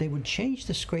they would change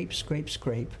the scrape, scrape,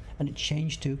 scrape, and it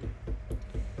changed to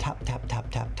tap, tap, tap,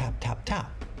 tap, tap, tap,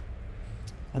 tap.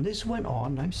 And this went on,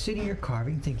 and I'm sitting here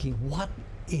carving thinking, what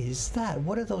is that?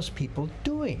 What are those people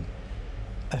doing?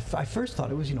 I first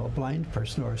thought it was, a blind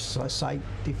person or a sight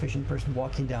deficient person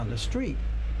walking down the street.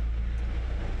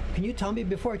 Can you tell me,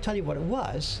 before I tell you what it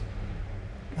was,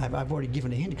 I've already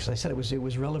given a hint because I said it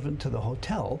was relevant to the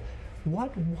hotel.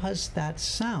 What was that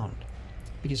sound?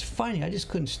 Because finally I just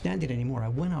couldn't stand it anymore. I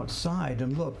went outside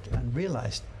and looked and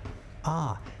realized,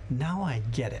 now I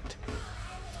get it.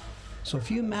 So if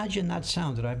you imagine that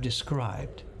sound that I've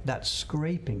described, that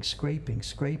scraping, scraping,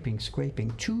 scraping,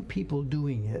 scraping, two people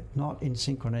doing it, not in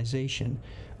synchronization,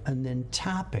 and then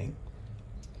tapping,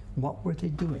 what were they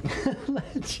doing?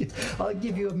 I'll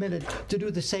give you a minute to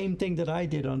do the same thing that I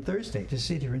did on Thursday, to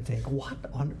sit here and think, what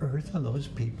on earth are those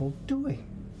people doing?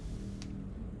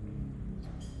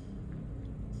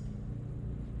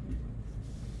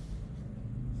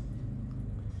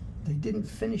 They didn't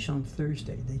finish on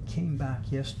Thursday. They came back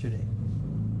yesterday.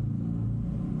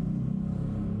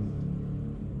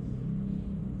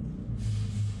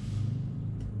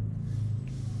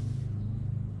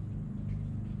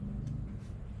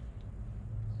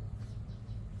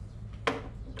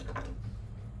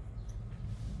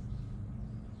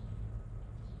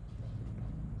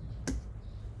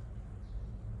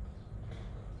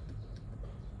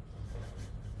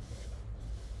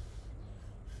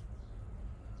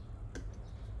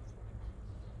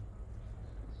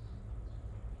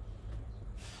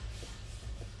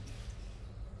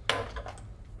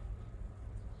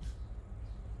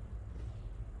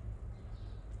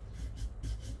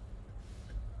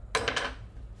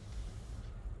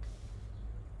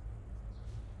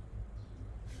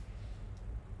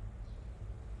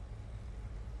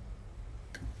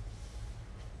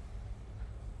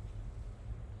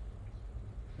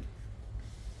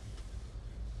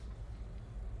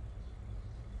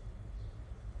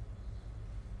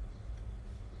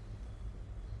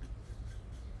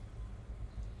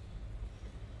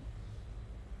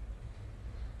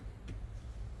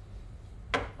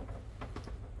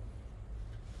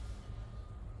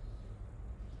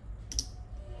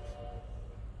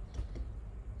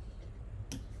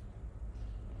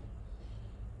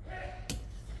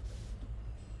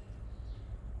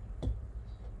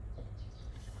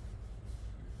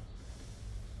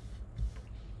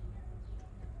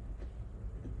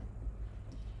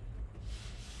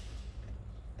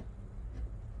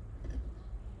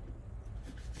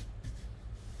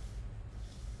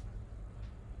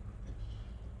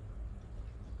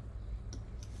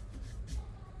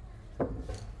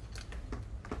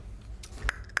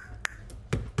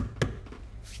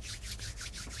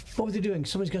 What were they doing?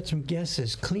 Somebody's got some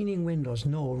guesses. Cleaning windows,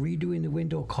 no. Redoing the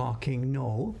window caulking,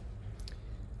 no.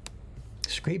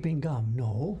 Scraping gum,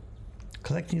 no.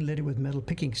 Collecting litter with metal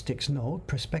picking sticks, no.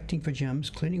 Prospecting for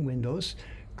gems, cleaning windows,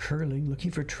 curling,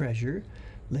 looking for treasure,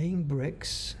 laying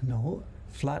bricks, no.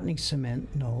 Flattening cement,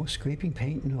 no. Scraping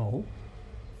paint, no.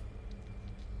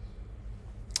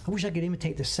 I wish I could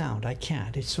imitate the sound. I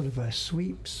can't. It's sort of a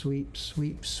sweep, sweep,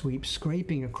 sweep, sweep,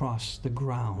 scraping across the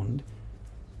ground,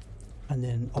 and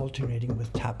then alternating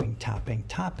with tapping, tapping,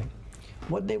 tapping.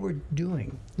 What they were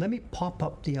doing, let me pop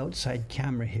up the outside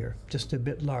camera here, just a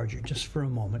bit larger, just for a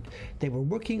moment. They were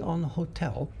working on the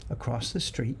hotel across the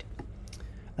street,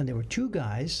 and there were two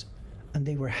guys, and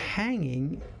they were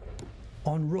hanging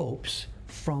on ropes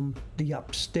from the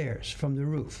upstairs, from the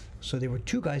roof. So there were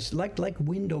two guys, like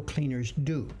window cleaners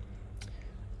do.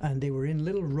 And they were in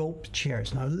little rope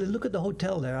chairs. Now look at the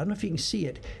hotel there. I don't know if you can see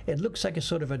it. It looks like a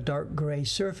sort of a dark gray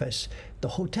surface. The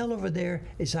hotel over there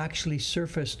is actually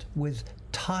surfaced with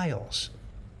tiles.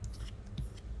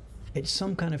 It's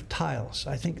some kind of tiles.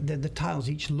 I think the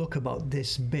tiles each look about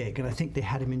this big, and I think they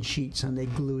had them in sheets and they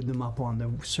glued them up on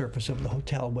the surface of the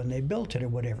hotel when they built it or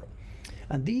whatever.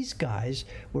 And these guys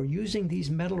were using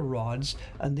these metal rods,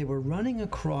 and they were running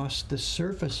across the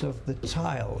surface of the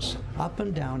tiles, up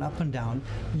and down,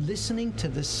 listening to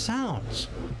the sounds.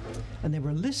 And they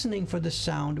were listening for the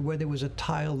sound where there was a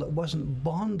tile that wasn't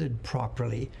bonded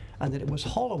properly and that it was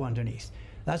hollow underneath.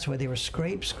 That's why they were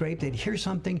scrape, they'd hear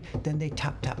something, then they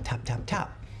tap, tap, tap, tap,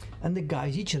 tap. And the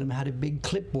guys, each of them had a big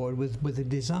clipboard with a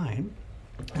design,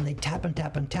 and they tap and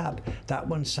tap and tap. That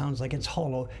one sounds like it's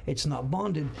hollow, it's not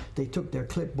bonded. They took their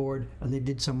clipboard and they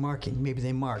did some marking. Maybe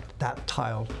they marked, that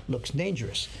tile looks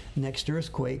dangerous. Next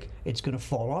earthquake, it's gonna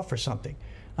fall off or something.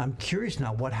 I'm curious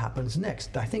now what happens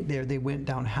next. I think they went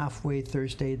down halfway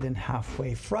Thursday, then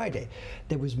halfway Friday.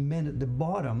 There was men at the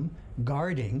bottom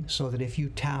guarding so that if you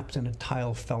tapped and a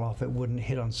tile fell off, it wouldn't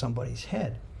hit on somebody's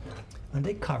head. And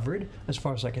they covered, as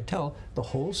far as I could tell, the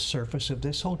whole surface of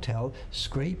this hotel,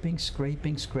 scraping,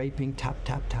 tap,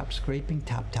 tap, tap, scraping,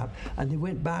 tap, tap, and they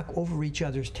went back over each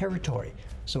other's territory.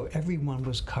 So everyone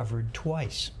was covered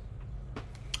twice.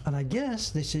 And I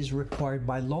guess this is required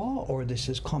by law, or this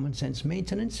is common sense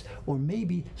maintenance, or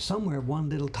maybe somewhere one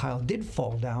little tile did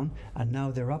fall down, and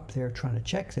now they're up there trying to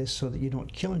check this so that you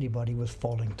don't kill anybody with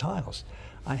falling tiles.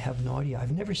 I have no idea.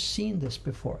 I've never seen this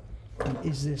before. And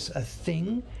is this a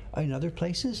thing in other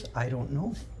places? I don't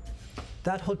know.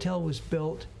 That hotel was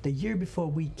built the year before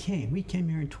we came. We came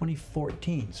here in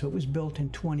 2014, so it was built in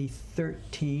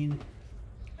 2013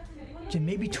 to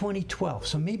maybe 2012.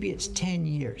 So maybe it's 10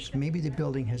 years. Maybe the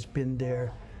building has been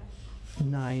there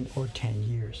 9 or 10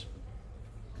 years.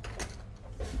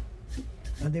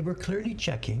 And they were clearly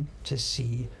checking to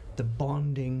see the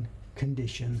bonding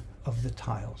condition of the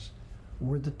tiles.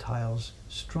 Were the tiles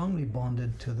strongly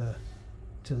bonded to the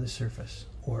surface,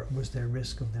 or was there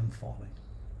risk of them falling?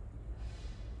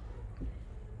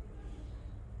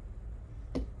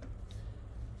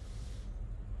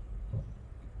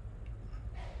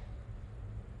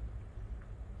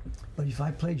 But if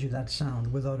I played you that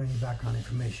sound without any background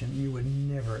information, you would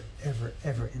never,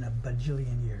 ever in a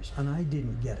bajillion years. And I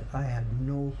didn't get it. I had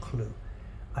no clue.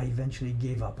 I eventually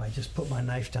gave up. I just put my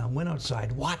knife down, went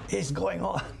outside. What is going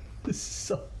on?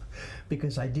 So,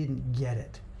 because I didn't get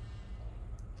it.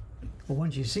 Well,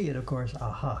 once you see it, of course,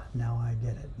 aha, now I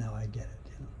get it. Now I get it.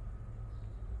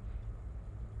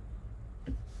 You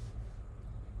know.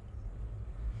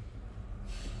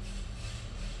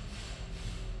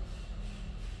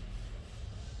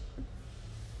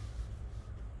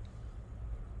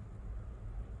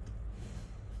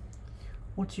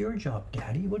 What's your job,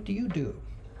 Daddy? What do you do?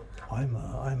 I'm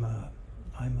a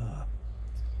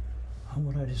how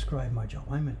would I describe my job?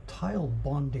 I'm a tile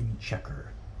bonding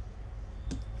checker.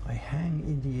 I hang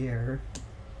in the air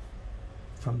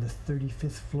from the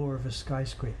 35th floor of a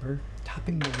skyscraper,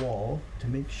 tapping the wall to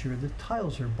make sure the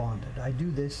tiles are bonded. I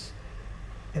do this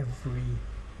every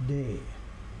day.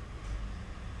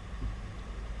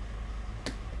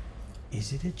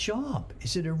 Is it a job?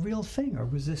 Is it a real thing? Or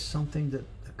was this something that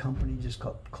the company just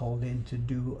got called in to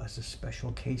do as a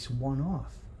special case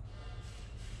one-off?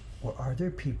 Or are there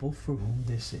people for whom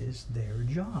this is their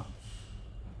job?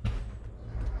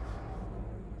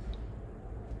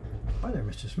 Hi there,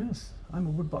 Mr. Smith. I'm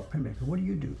a woodblock printmaker. What do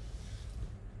you do?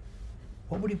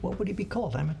 What would he be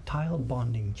called? I'm a tile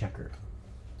bonding checker.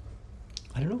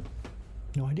 I don't know.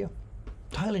 No idea.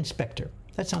 Tile inspector.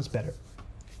 That sounds better.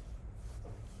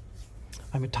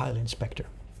 I'm a tile inspector.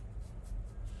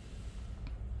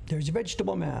 There's a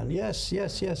vegetable man. Yes.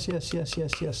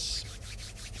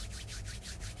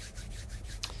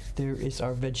 There is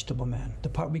our vegetable man. The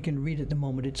part we can read at the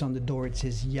moment, it's on the door. It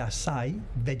says Yasai,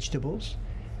 vegetables.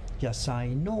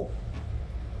 Yasai no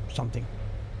something.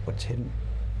 What's hidden?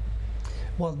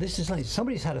 Well, this is nice.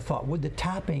 Somebody's had a thought. Would the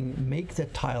tapping make the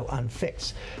tile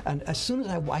unfix? And as soon as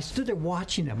I stood there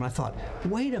watching them, and I thought,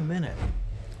 wait a minute.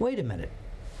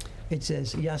 It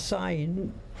says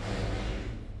Yasai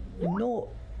no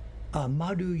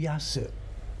maru yasu.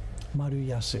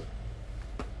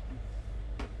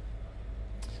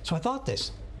 So I thought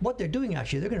this. What they're doing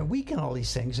actually, they're going to weaken all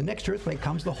these things. The next earthquake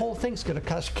comes, the whole thing's going to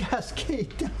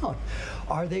cascade down.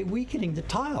 Are they weakening the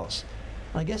tiles?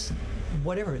 I guess,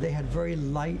 whatever. They had very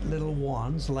light little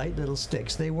wands, light little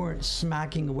sticks. They weren't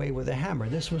smacking away with a hammer.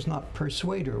 This was not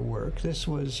persuader work. This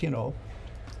was,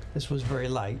 this was very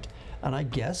light. And I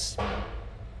guess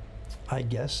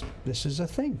this is a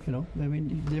thing, I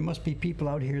mean, there must be people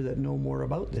out here that know more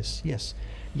about this. Yes.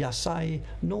 Yasai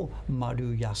no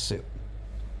maru yasu.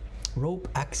 Rope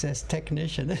access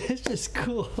technician. It's just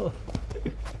cool.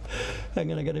 I'm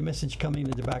gonna get a message coming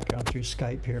in the background through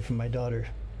Skype here from my daughter.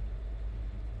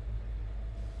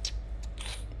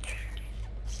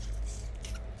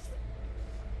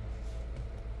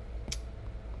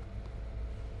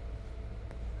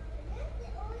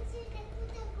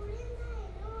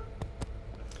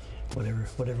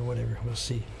 whatever. We'll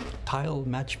see. Tile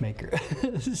matchmaker.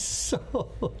 so.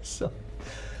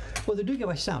 Well, they're doing it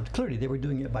by sound. Clearly, they were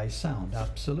doing it by sound.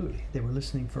 Absolutely, they were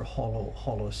listening for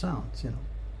hollow sounds.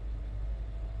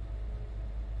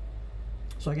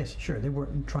 So I guess sure they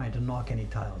weren't trying to knock any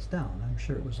tiles down. I'm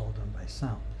sure it was all done by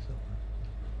sound. So.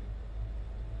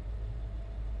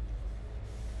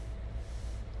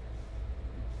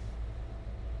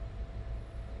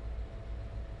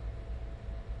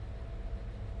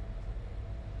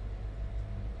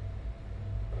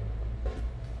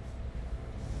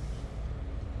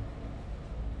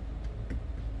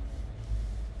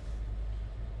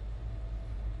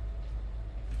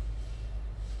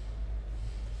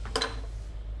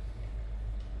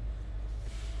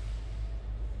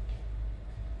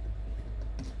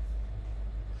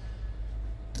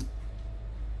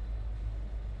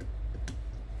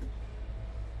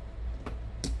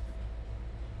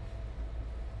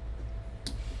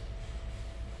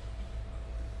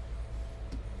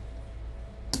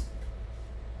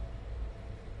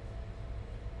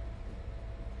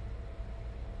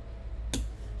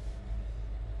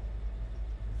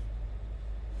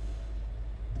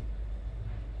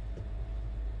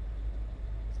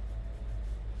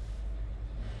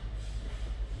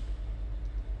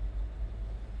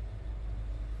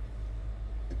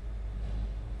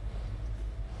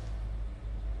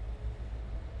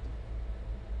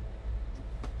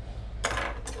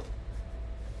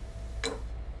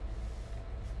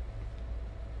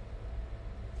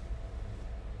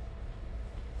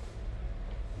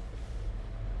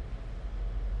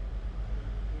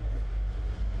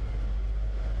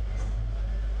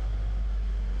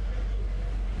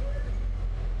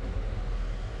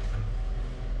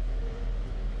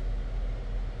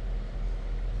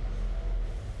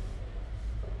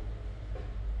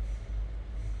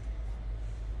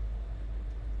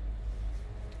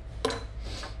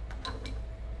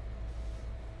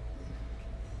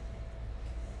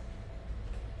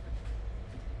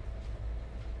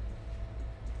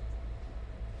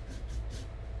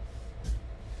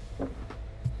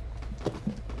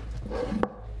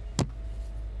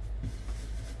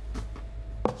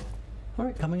 All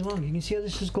right, coming along. You can see how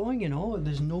this is going,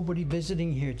 There's nobody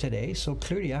visiting here today, so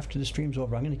clearly after the stream's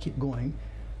over, I'm going to keep going.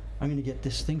 I'm going to get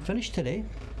this thing finished today.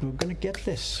 We're going to get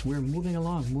this. We're moving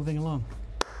along, moving along.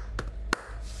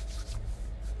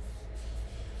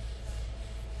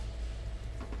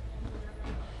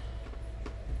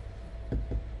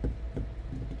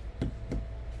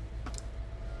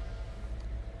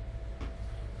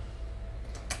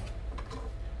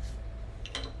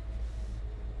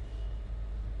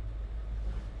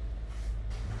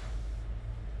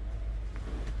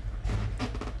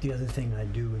 The other thing I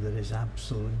do that is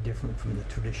absolutely different from the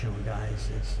traditional guys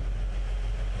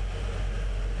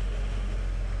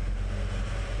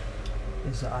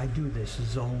is I do this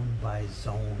zone by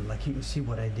zone. Like you can see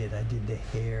what I did. I did the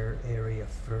hair area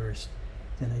first,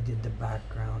 then I did the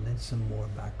background, then some more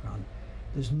background.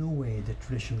 There's no way the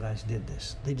traditional guys did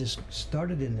this. They just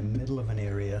started in the middle of an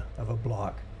area of a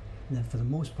block, and then for the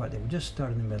most part they would just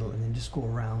start in the middle and then just go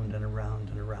around and around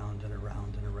and around and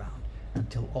around and around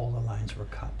until all the lines were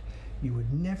cut. You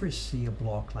would never see a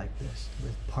block like this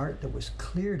with part that was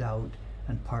cleared out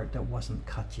and part that wasn't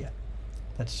cut yet.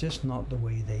 That's just not the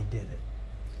way they did it.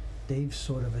 Dave's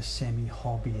sort of a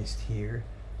semi-hobbyist here,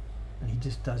 and he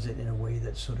just does it in a way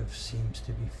that sort of seems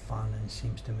to be fun and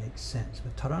seems to make sense.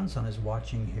 But Taran-san is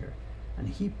watching here, and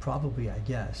he probably, I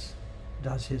guess,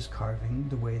 does his carving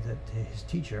the way that his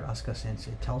teacher, Asuka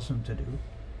Sensei, tells him to do.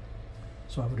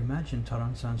 So I would imagine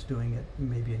Taran-san's doing it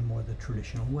maybe in more the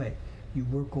traditional way. You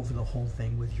work over the whole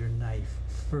thing with your knife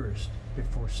first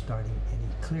before starting any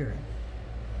clearing.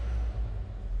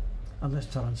 Unless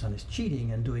Taran-san is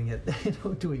cheating and doing it,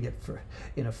 doing it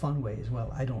in a fun way as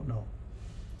well. I don't know.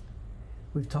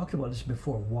 We've talked about this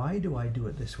before. Why do I do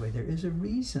it this way? There is a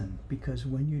reason, because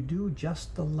when you do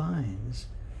just the lines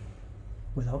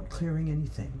without clearing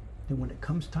anything, then when it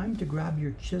comes time to grab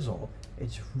your chisel,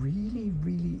 it's really,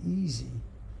 really easy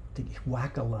to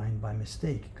whack a line by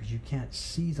mistake because you can't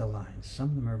see the lines. Some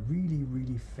of them are really,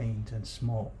 really faint and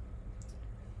small.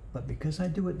 But because I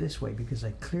do it this way, because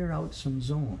I clear out some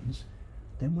zones,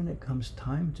 then when it comes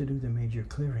time to do the major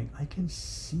clearing, I can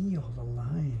see all the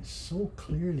lines so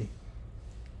clearly.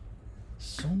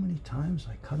 So many times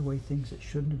I cut away things that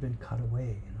shouldn't have been cut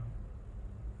away,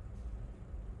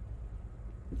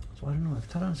 So I don't know if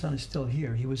Taran-san is still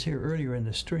here. He was here earlier in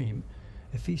the stream.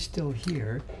 If he's still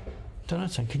here,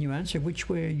 Taran-san, can you answer which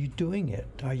way are you doing it?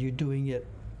 Are you doing it,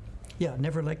 yeah,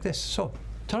 never like this? So,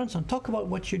 Taran-san, talk about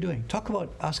what you're doing. Talk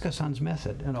about Asuka-san's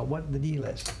method, what the deal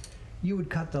is. you would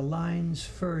cut the lines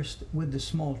first with the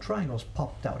small triangles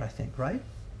popped out, I think, right?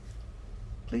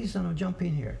 Please, jump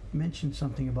in here. Mention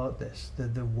something about this,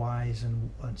 the Y's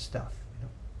and stuff.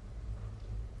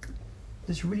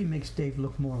 This really makes Dave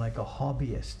look more like a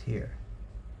hobbyist here.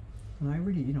 And I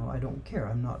really, I don't care.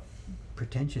 I'm not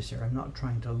pretentious here. I'm not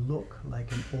trying to look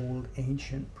like an old,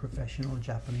 ancient, professional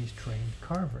Japanese trained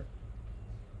carver.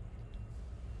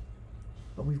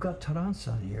 But we've got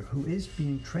Taran-san here, who is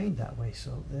being trained that way,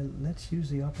 so let's use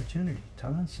the opportunity.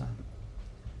 Taran-san,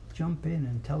 jump in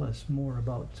and tell us more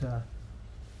about the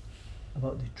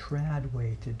trad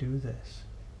way to do this,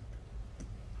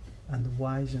 and the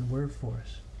whys and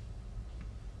wherefores.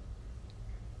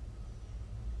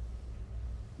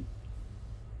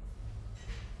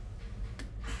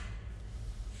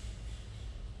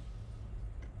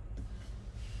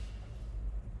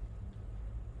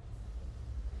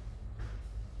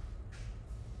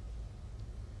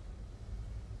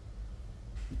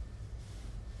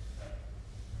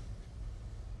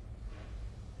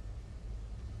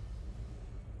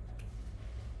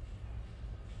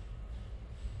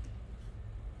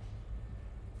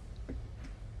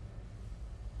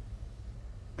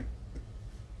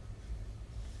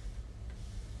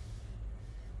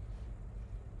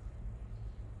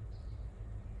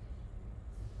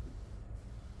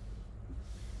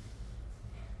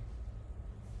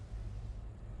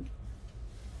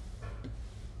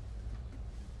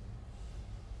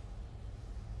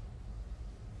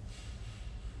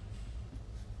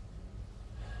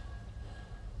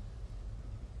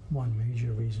 One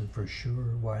major reason for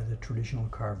sure why the traditional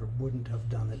carver wouldn't have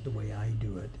done it the way I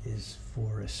do it is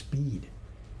for a speed.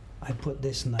 I put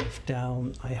this knife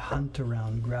down, I hunt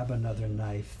around, grab another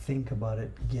knife, think about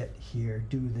it, get here,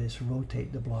 do this,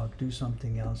 rotate the block, do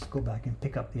something else, go back and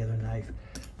pick up the other knife.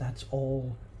 That's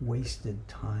all wasted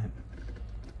time.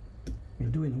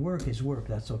 Doing the work is work,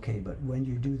 that's okay, but when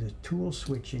you do the tool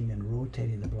switching and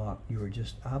rotating the block, you are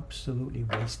just absolutely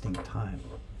wasting time.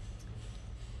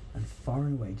 And far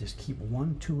and away, just keep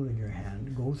one tool in your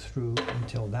hand, go through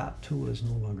until that tool is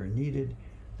no longer needed,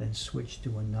 then switch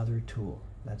to another tool.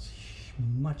 That's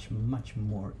much, much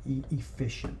more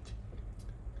efficient.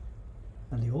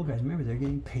 And the old guys, remember, they're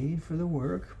getting paid for the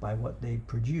work by what they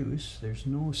produce. There's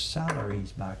no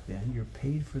salaries back then. You're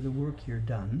paid for the work you're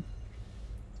done.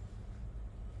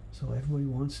 So everybody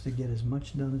wants to get as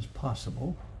much done as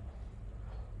possible.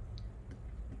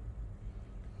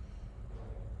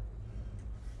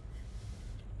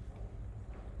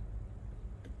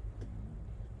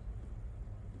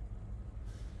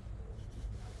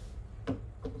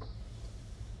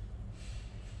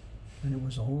 And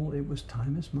it was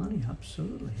time is money,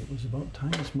 absolutely. It was about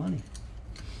time is money.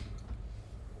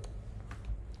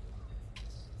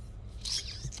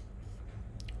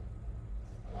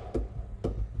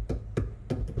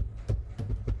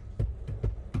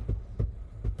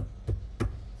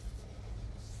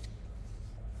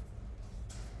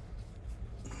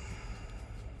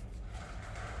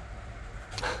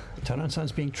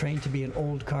 Taran-san's being trained to be an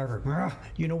old carver.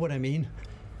 You know what I mean?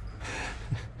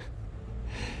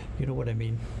 You know what I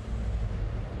mean.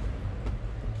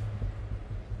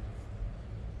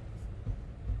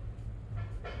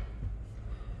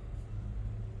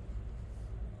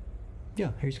 Yeah,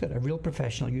 he's got a real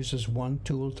professional, uses one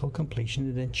tool till completion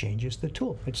and then changes the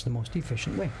tool. It's the most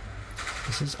efficient way.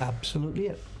 This is absolutely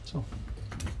it. So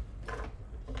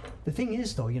the thing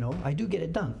is though, I do get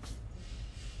it done.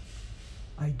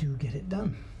 I do get it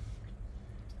done.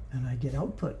 And I get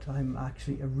output. I'm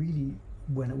actually a really,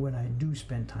 when I do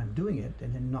spend time doing it,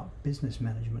 and then not business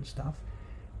management stuff,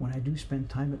 when I do spend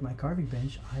time at my carving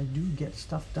bench, I do get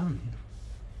stuff done.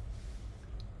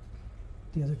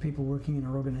 The other people working in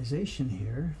our organization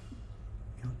here,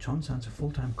 Chon-san's a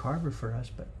full-time carver for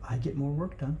us, but I get more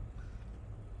work done.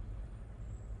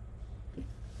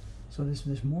 So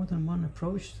there's more than one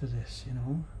approach to this,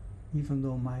 even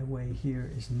though my way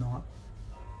here is not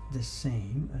the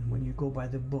same, and when you go by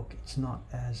the book, it's not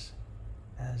as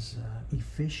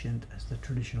efficient as the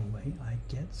traditional way. I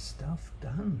get stuff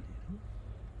done,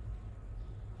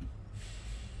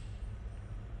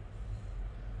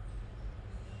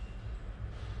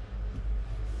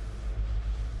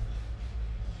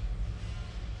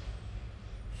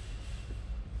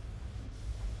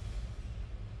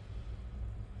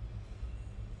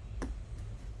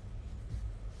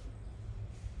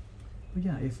 But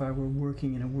yeah, if I were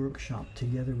working in a workshop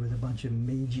together with a bunch of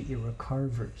Meiji era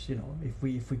carvers, if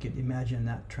we could imagine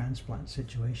that transplant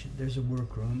situation, there's a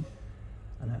workroom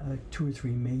and 2 or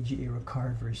 3 Meiji era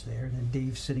carvers there, and then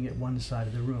Dave sitting at one side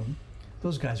of the room.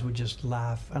 Those guys would just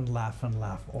laugh and laugh and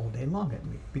laugh all day long at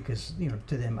me because,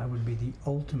 to them I would be the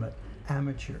ultimate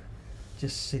amateur,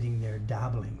 just sitting there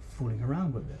dabbling, fooling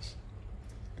around with this.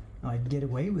 I'd get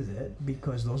away with it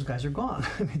because those guys are gone.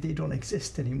 I mean, they don't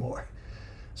exist anymore.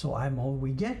 So I'm all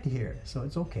we get here. So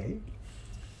it's okay.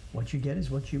 What you get is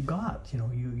what you've got. You know,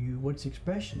 what's the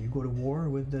expression? You go to war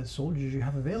with the soldiers you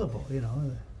have available, you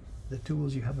know, the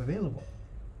tools you have available.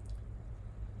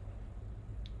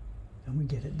 And we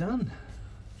get it done.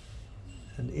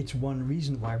 And it's one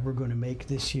reason why we're going to make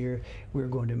this year, we're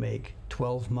going to make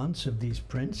 12 months of these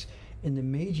prints. In the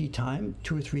Meiji time,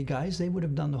 2 or 3 guys, they would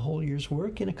have done the whole year's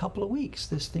work in a couple of weeks.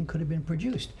 This thing could have been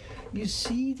produced. You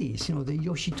see these, you know, the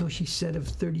Yoshitoshi set of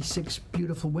 36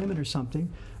 beautiful women or something,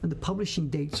 and the publishing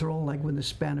dates are all like within the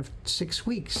span of 6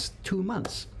 weeks, 2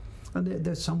 months. And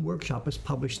there's some workshop has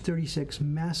published 36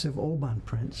 massive Oban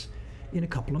prints in a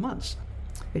couple of months.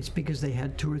 It's because they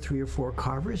had 2 or 3 or 4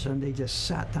 carvers, and they just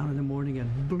sat down in the morning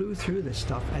and blew through this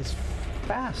stuff as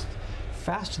fast,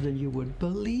 faster than you would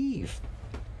believe.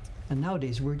 And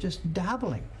nowadays, we're just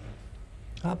dabbling.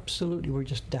 Absolutely, we're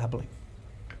just dabbling.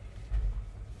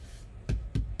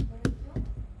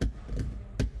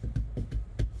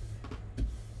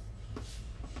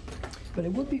 But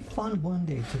it would be fun one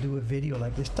day to do a video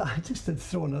like this. Just to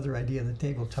throw another idea on the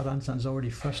table. Taran-san's already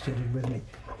frustrated with me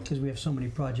because we have so many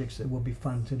projects that will be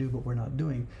fun to do, but we're not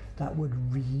doing. That would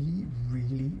really,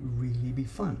 really, really be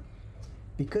fun.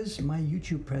 Because my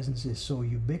YouTube presence is so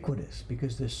ubiquitous,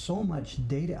 because there's so much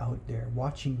data out there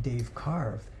watching Dave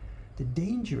carve, the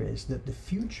danger is that the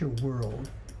future world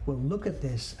will look at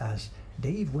this as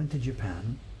Dave went to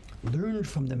Japan, learned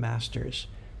from the masters,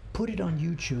 put it on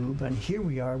YouTube, and here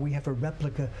we are, we have a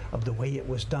replica of the way it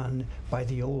was done by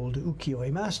the old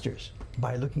ukiyo-e masters,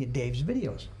 by looking at Dave's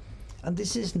videos. And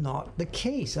this is not the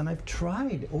case. And I've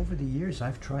tried, over the years,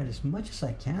 I've tried as much as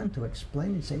I can to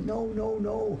explain and say, no, no,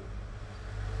 no.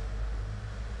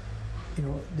 You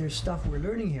know, there's stuff we're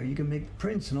learning here. You can make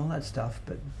prints and all that stuff,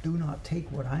 but do not take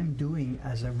what I'm doing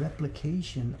as a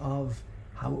replication of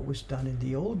how it was done in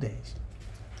the old days.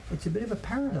 It's a bit of a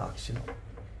paradox, you know.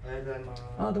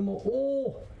 あ、でも、お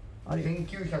お、あれ、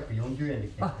1940円で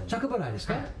来てます。あ、着払いです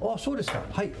か？あ、そうですか。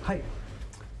はい、はい。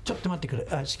ちょっと待ってくれ。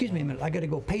Excuse me a minute. I gotta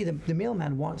go pay the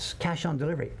mailman wants cash on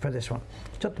delivery for this one.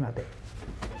 ちょっと待って。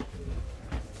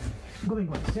ごめん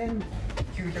ごめん。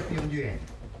1940円。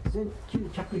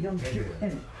1940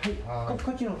円。はい。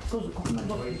こっちの、どうぞ、ここの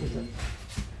どうぞ。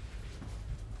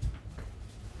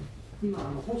今、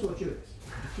放送中です。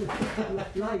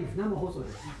ライブ、生放送で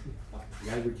す。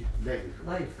ライブ、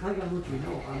海岸の地の、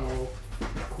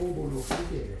工房の風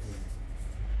景です。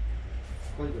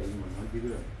これが今何時ぐ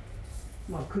らい？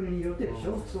まあ、国によってでし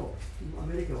ょ。そう。ア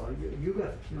メリカは夕方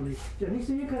のに。じゃあ、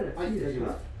2000円からいいですか？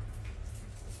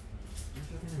申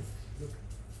し訳ないです。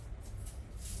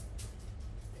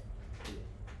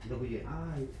60円。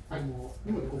はい。も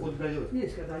う、ここで大丈夫です。いいで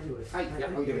すか？大丈夫です。はい。じゃあ、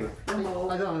置いておきます。どう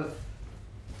も。ありがとうございます。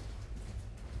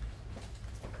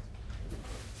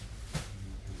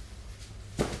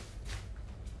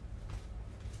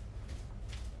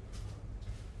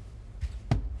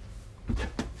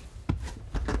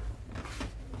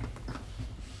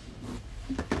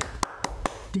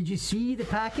Did you see the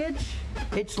package?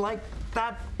 It's like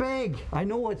that big. I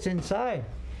know what's inside.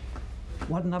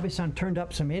 Watanabe-san turned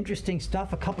up some interesting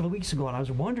stuff a couple of weeks ago, and I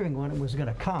was wondering when it was going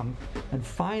to come. And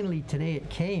finally, today it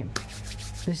came.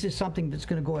 This is something that's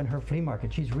going to go in her flea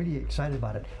market. She's really excited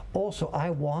about it. Also,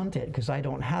 I want it because I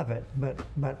don't have it. But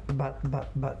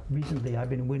recently I've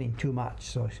been winning too much,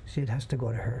 so it has to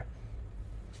go to her.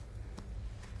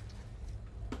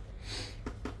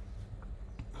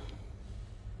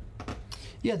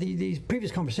 Yeah, the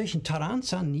previous conversation,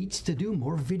 Taran-san needs to do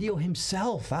more video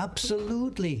himself.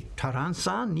 Absolutely.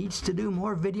 Taran-san needs to do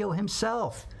more video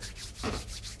himself.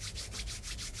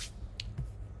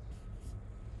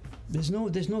 There's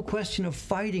no question of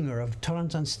fighting or of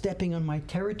Taran-san stepping on my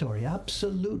territory.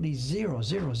 Absolutely zero.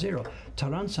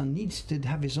 Taran-san needs to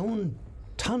have his own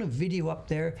ton of video up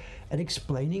there and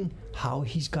explaining how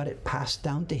he's got it passed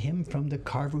down to him from the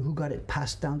carver who got it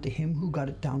passed down to him, who got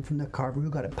it down from the carver who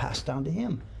got it passed down to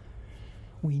him.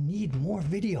 We need more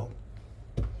video.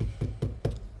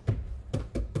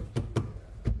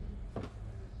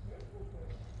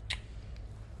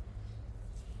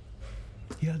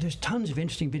 Yeah, there's tons of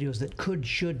interesting videos that could,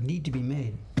 should, need to be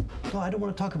made. Oh, I don't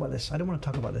want to talk about this.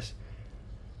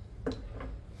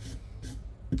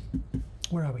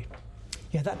 Where are we?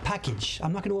 Yeah, that package.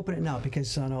 I'm not going to open it now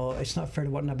because no, it's not fair to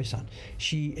Watanabe-san.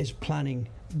 She is planning,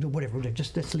 whatever,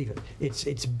 just let's leave it.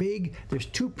 It's big, there's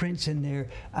 2 prints in there,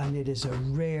 and it is a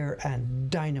rare and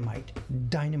dynamite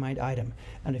item.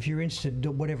 And if you're interested,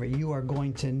 whatever, you are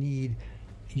going to need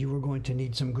you are going to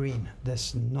need some green.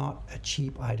 That's not a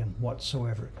cheap item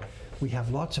whatsoever. We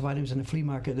have lots of items in the flea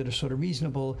market that are sort of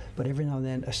reasonable, but every now and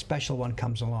then a special one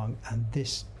comes along, and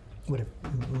this would have.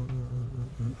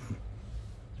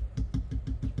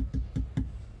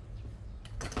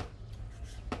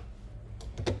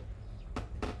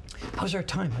 How's our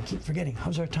time? I keep forgetting.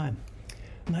 How's our time?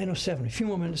 9:07. A few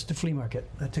more minutes to flea market.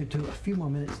 A few more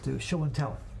minutes to show and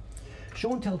tell.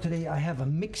 Show and tell today, I have a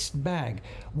mixed bag.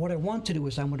 What I want to do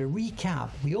is I want to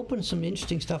recap. We opened some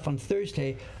interesting stuff on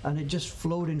Thursday, and it just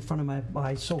flowed in front of my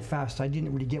eyes so fast I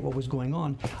didn't really get what was going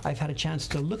on. I've had a chance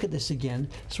to look at this again,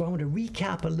 so I want to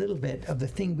recap a little bit of the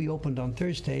thing we opened on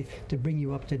Thursday to bring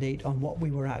you up to date on what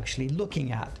we were actually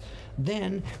looking at.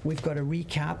 Then we've got a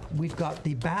recap. We've got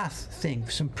the bath thing,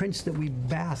 some prints that we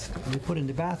put in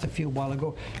the bath a few while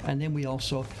ago, and then we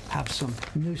also have some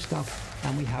new stuff,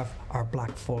 and we have our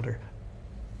black folder.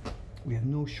 We have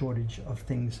no shortage of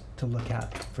things to look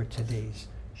at for today's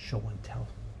show and tell.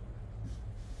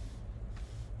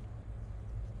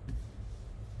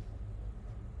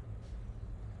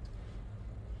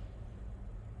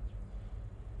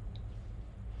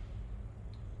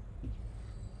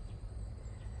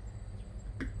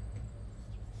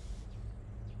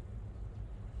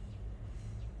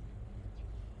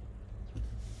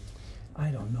 I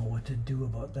don't know what to do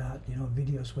about that. You know,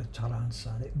 videos with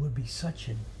Taran-san, it would be such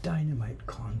a dynamite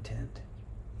content.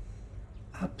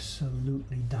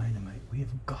 Absolutely dynamite. We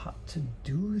have got to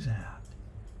do that.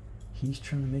 He's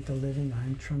trying to make a living,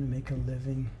 I'm trying to make a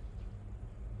living.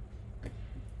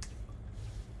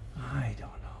 I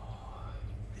don't know.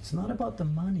 It's not about the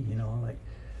money, you know, like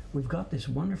we've got this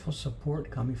wonderful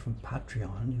support coming from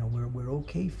Patreon. You know, we're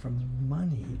okay for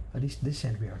money. At least this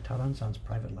end we are. Taran-san's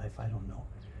private life, I don't know.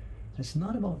 It's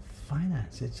not about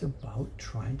finance, it's about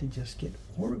trying to just get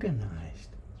organized.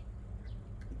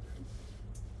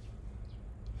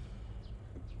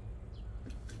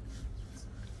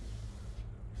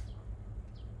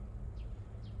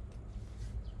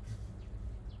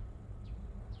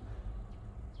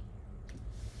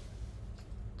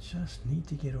 Just need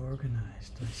to get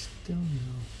organized. I still, you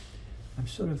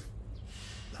know,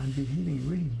 I'm behaving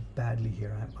really badly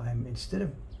here. I'm instead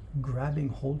of grabbing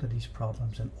hold of these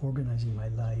problems and organizing my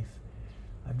life,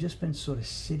 I've just been sort of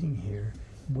sitting here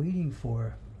waiting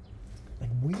for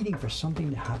something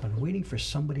to happen, waiting for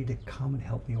somebody to come and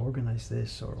help me organize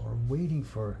this, or waiting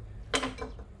for,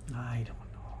 I don't know.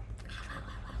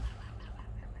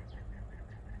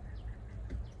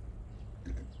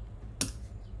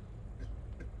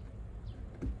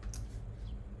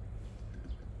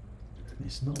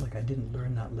 It's not like I didn't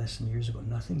learn that lesson years ago.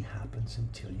 Nothing happens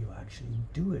until you actually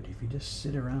do it. If you just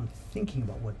sit around thinking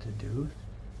about what to do,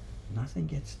 nothing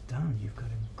gets done. You've got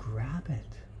to grab it.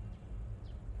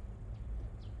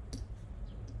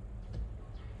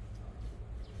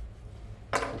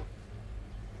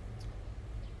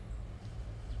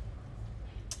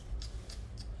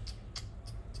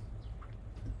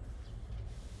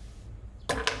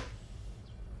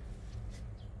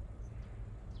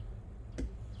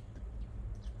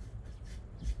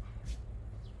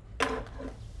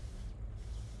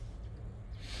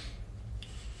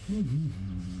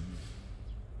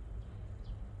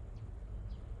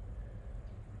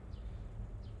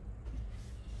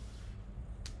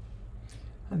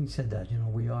 Having said that, you know,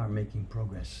 we are making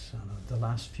progress. The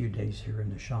last few days here in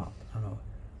the shop,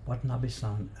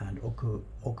 Watanabe-san and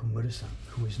Okumura-san,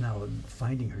 who is now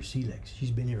finding her sea legs. She's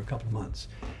been here a couple of months.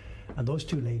 And those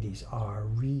two ladies are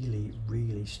really,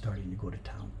 really starting to go to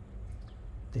town.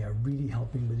 They are really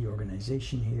helping with the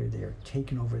organization here. They are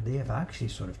taking over. They have actually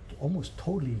sort of almost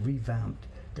totally revamped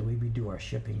the way we do our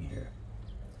shipping here.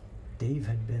 Dave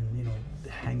had been, you know,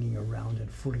 hanging around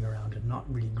and fooling around and not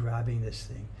really grabbing this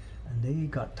thing. And they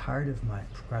got tired of my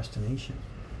procrastination.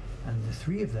 And the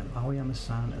three of them,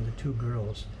 Aoyama-san and the two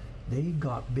girls, they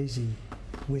got busy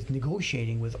with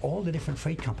negotiating with all the different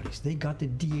freight companies. They got the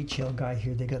DHL guy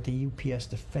here, they got the UPS,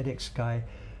 the FedEx guy,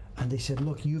 and they said,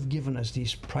 look, you've given us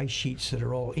these price sheets that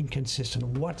are all inconsistent.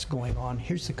 What's going on?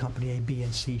 Here's the company A, B,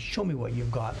 and C. Show me what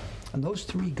you've got. And those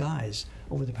three guys,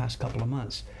 over the past couple of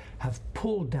months, have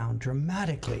pulled down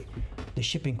dramatically the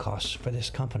shipping costs for this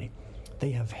company.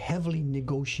 They have heavily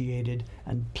negotiated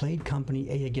and played company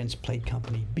A against played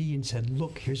company B and said,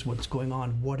 look, here's what's going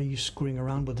on. What are you screwing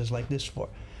around with us like this for?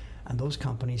 And those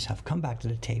companies have come back to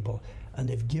the table and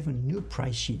they've given new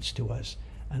price sheets to us.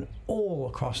 And all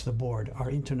across the board,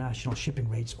 our international shipping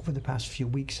rates over the past few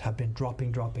weeks have been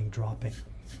dropping.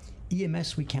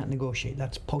 EMS, we can't negotiate.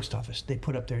 That's post office. They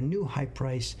put up their new high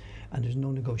price and there's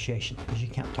no negotiation because you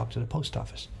can't talk to the post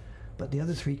office. But the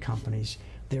other three companies,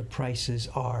 their prices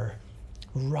are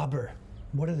rubber.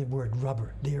 what are the word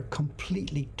rubber? They are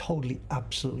completely, totally,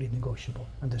 absolutely negotiable.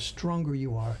 And the stronger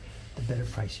you are, the better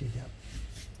price you get.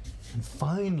 And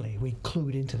finally, we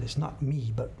clued into this. Not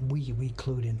me, but we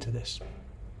clued into this.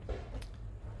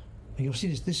 And you'll see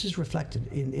this. This is reflected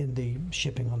in the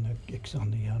shipping on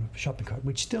the shopping cart,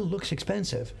 which still looks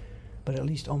expensive, but at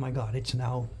least, oh my God, it's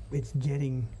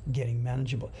getting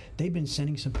manageable. They've been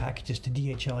sending some packages to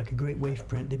DHL, like a great wave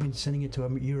print. They've been sending it to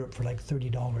Europe for like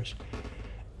 $30.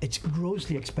 It's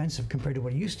grossly expensive compared to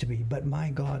what it used to be, but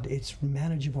my God, it's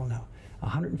manageable now.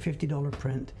 $150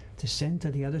 print to send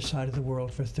to the other side of the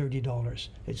world for $30.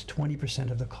 It's 20%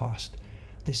 of the cost.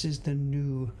 This is the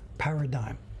new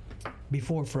paradigm.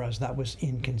 Before, for us, that was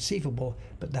inconceivable,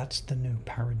 but that's the new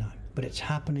paradigm. But it's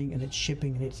happening, and it's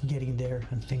shipping, and it's getting there,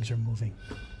 and things are moving.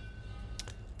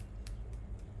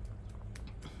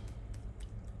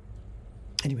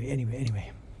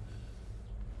 Anyway.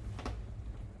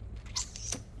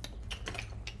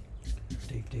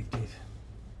 Dave.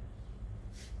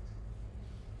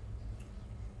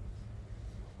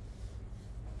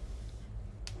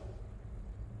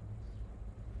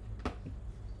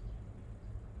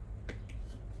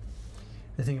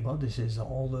 The thing about this is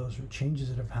all those changes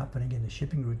that are happening in the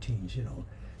shipping routines, you know,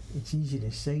 it's easy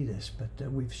to say this, but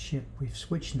we've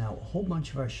switched now a whole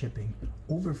bunch of our shipping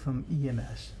over from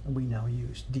EMS, and we now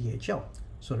use DHL,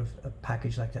 sort of a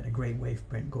package like that, a great wave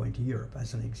print going to Europe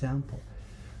as an example.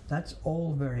 That's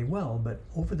all very well, but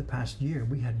over the past year,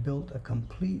 we had built a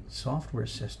complete software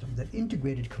system that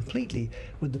integrated completely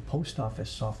with the post office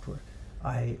software.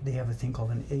 They have a thing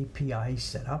called an API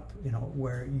set up, you know,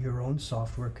 where your own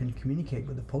software can communicate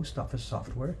with the post office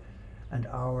software, and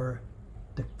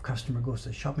the customer goes to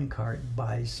the shopping cart,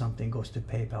 buys something, goes to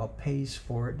PayPal, pays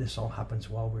for it. This all happens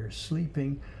while we're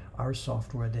sleeping. Our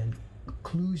software then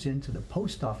clues into the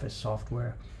post office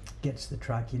software, gets the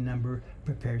tracking number,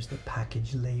 prepares the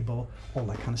package label, all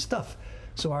that kind of stuff.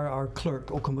 So our clerk,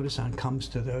 Okamura-san, comes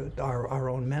to our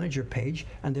own manager page,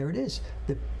 and there it is.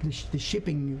 The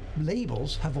shipping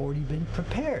labels have already been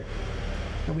prepared.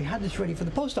 And we had this ready for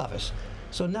the post office.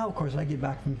 So now, of course, I get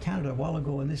back from Canada a while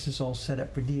ago, and this is all set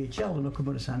up for DHL, and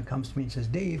Okamura-san comes to me and says,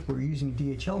 Dave, we're using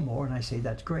DHL more, and I say,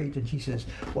 that's great. And she says,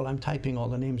 well, I'm typing all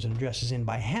the names and addresses in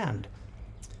by hand.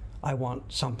 I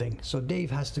want something. So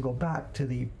Dave has to go back to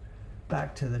the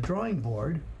drawing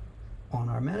board on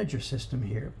our manager system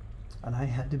here, and I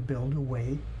had to build a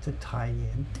way to tie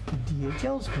in to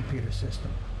DHL's computer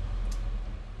system,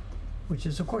 which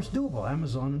is of course doable.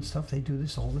 Amazon and stuff, they do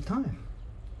this all the time.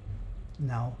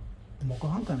 Now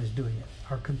Mokuhankan is doing it.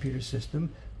 Our computer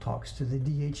system talks to the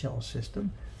DHL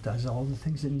system, does all the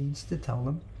things it needs to tell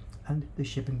them, and the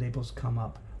shipping labels come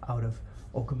up out of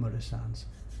Okamura-san's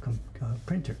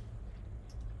printer.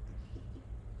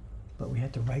 But we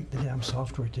had to write the damn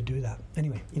software to do that.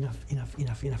 Anyway, enough.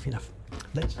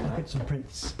 Let's look at some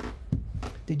prints.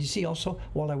 Did you see also,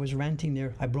 while I was ranting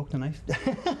there, I broke the knife?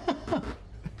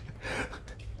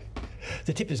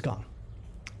 The tip is gone.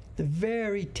 The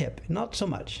very tip, not so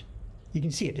much. You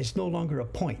can see it, it's no longer a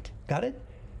point. Got it?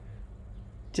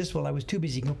 Just while I was too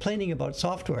busy complaining about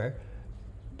software,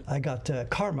 I got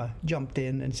Karma jumped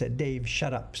in and said, Dave,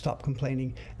 shut up, stop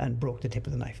complaining, and broke the tip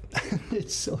of the knife.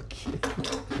 It's so cute.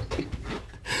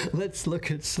 Let's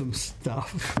look at some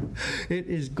stuff.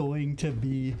 It's going to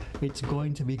be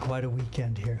quite a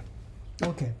weekend here.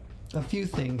 Okay, a few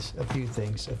things.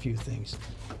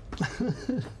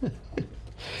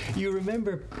 You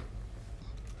remember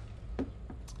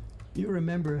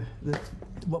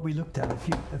what we looked at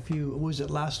a few, was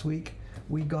it last week?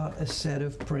 We got a set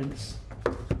of prints.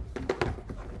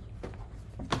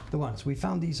 The ones, we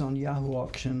found these on Yahoo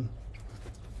Auction.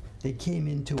 They came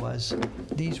into us.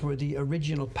 These were the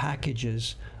original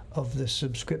packages of the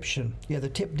subscription. Yeah, the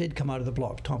tip did come out of the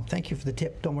block. Tom, thank you for the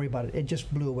tip. Don't worry about it. It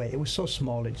just blew away. It was so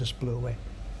small, it just blew away.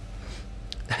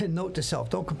 Note to self,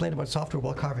 don't complain about software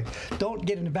while carving. Don't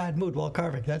get in a bad mood while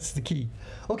carving. That's the key.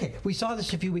 Okay, we saw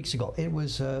this a few weeks ago. It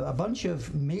was a bunch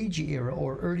of Meiji era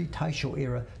or early Taisho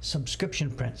era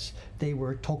subscription prints. They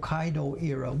were Tokaido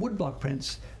era woodblock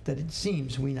prints that it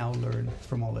seems we now learn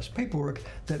from all this paperwork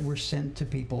that were sent to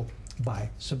people by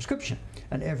subscription.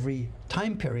 And every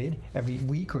time period, every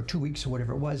week or 2 weeks or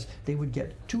whatever it was, they would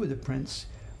get 2 of the prints,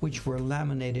 which were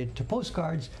laminated to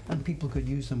postcards, and people could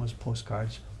use them as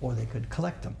postcards or they could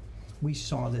collect them. We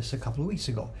saw this a couple of weeks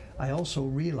ago. I also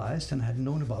realized, and had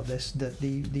known about this, that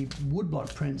the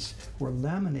woodblock prints were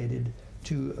laminated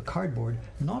to a cardboard,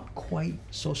 not quite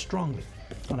so strongly.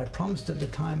 And I promised at the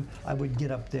time I would get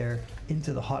up there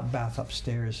into the hot bath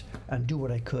upstairs and do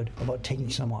what I could about taking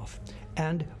some off.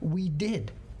 And we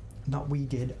did. Not we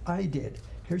did, I did.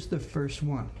 Here's the first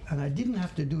one. And I didn't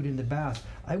have to do it in the bath.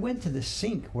 I went to the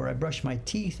sink where I brush my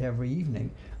teeth every evening.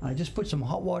 I just put some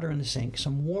hot water in the sink,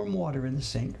 some warm water in the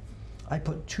sink. I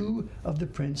put 2 of the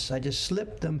prints. I just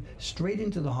slipped them straight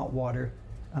into the hot water,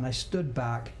 and I stood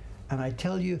back. And I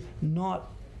tell you,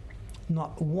 not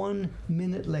 1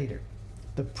 minute later,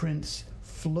 the prints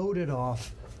floated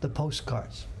off the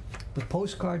postcards. The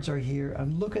postcards are here,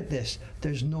 and look at this.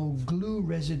 There's no glue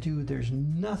residue, there's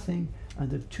nothing, and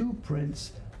the 2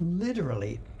 prints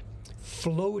literally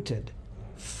floated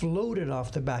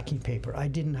off the backing paper. I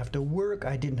didn't have to work,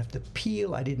 I didn't have to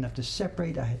peel, I didn't have to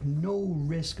separate, I had no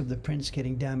risk of the prints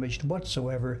getting damaged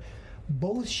whatsoever.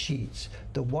 Both sheets,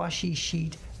 the washi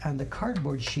sheet and the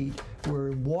cardboard sheet,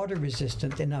 were water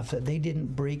resistant enough that they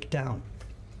didn't break down.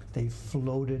 They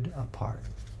floated apart.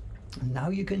 And now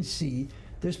you can see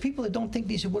there's people that don't think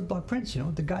these are woodblock prints. You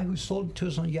know, the guy who sold it to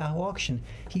us on Yahoo Auction,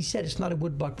 he said it's not a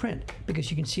woodblock print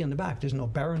because you can see on the back there's no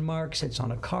barren marks, it's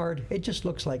on a card, it just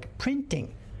looks like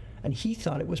printing. And he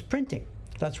thought it was printing.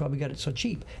 That's why we got it so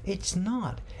cheap. It's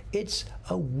not. It's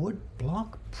a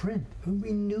woodblock print. And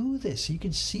we knew this. You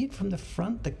can see it from the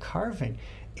front, the carving.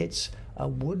 It's a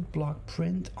woodblock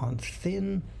print on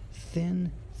thin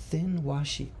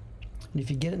washi. And if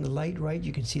you get it in the light right,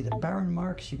 you can see the barren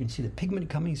marks, you can see the pigment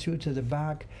coming through to the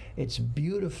back. It's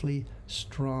beautifully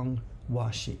strong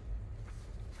washi.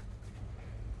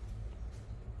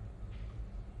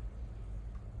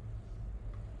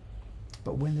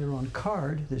 But when they're on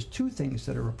card, there's 2 things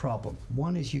that are a problem.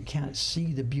 One is you can't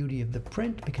see the beauty of the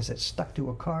print because it's stuck to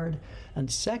a card.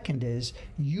 And second is,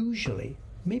 usually,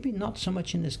 maybe not so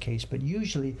much in this case, but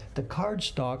usually the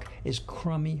cardstock is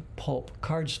crummy pulp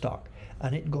cardstock,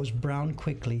 and it goes brown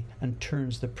quickly and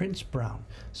turns the prints brown.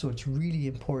 So it's really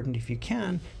important, if you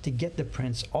can, to get the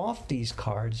prints off these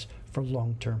cards for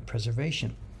long-term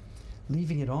preservation.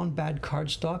 Leaving it on bad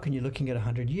cardstock and you're looking at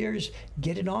 100 years,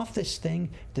 get it off this thing.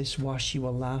 This washi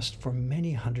will last for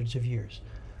many hundreds of years.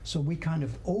 So we kind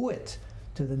of owe it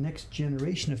to the next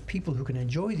generation of people who can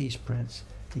enjoy these prints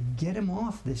to get them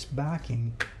off this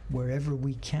backing wherever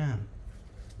we can.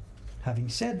 Having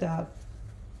said that,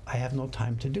 I have no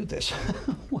time to do this.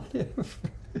 Whatever.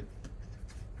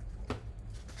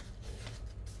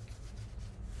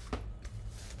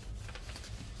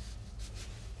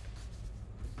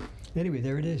 Anyway,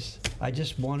 there it is. I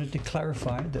just wanted to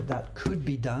clarify that that could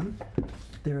be done.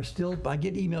 There are still, I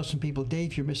get emails from people,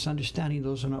 Dave, you're misunderstanding.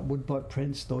 Those are not woodblock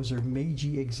prints. Those are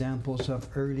Meiji examples of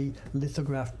early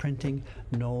lithograph printing.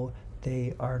 No,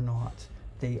 they are not.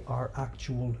 They are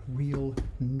actual, real,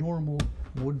 normal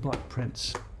woodblock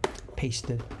prints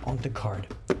pasted onto card.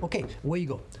 Okay, away you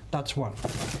go. That's one.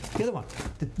 The other one,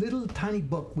 the little tiny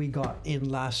book we got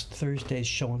in last Thursday's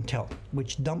show and tell,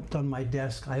 which dumped on my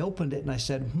desk. I opened it and I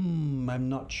said, I'm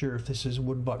not sure if this is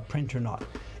woodblock print or not.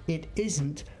 It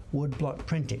isn't woodblock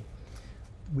printing.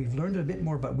 We've learned a bit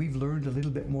more, but we've learned a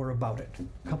little bit more about it.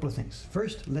 A couple of things.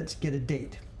 First, let's get a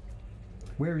date.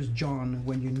 Where is John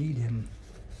when you need him?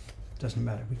 Doesn't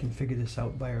matter. We can figure this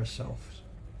out by ourselves.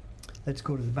 Let's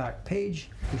go to the back page,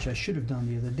 which I should have done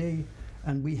the other day,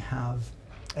 and we have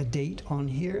a date on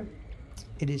here.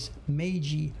 It is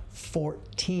Meiji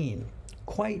 14,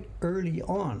 quite early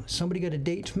on. Somebody got a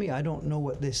date for me? I don't know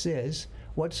what this is.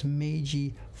 What's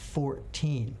Meiji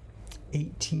 14?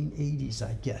 1880s,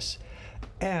 I guess.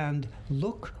 And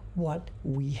look what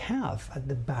we have at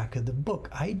the back of the book.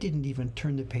 I didn't even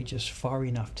turn the pages far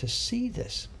enough to see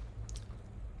this.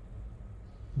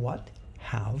 What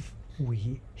have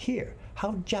we here?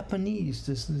 How Japanese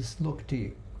does this look to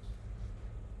you?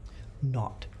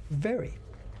 Not very.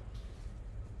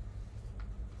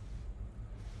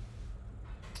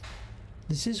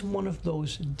 This is one of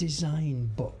those design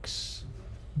books.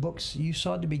 Books you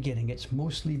saw at the beginning. It's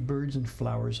mostly birds and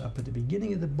flowers up at the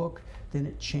beginning of the book. Then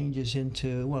it changes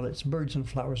into, well, it's birds and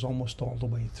flowers almost all the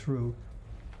way through.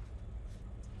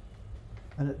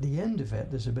 And at the end of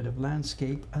it, there's a bit of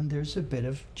landscape and there's a bit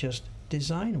of just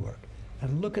design work.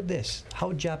 And look at this.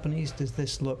 How Japanese does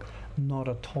this look? Not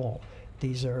at all.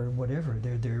 These are whatever.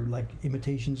 They're like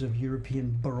imitations of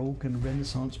European Baroque and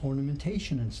Renaissance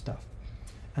ornamentation and stuff.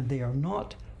 And they are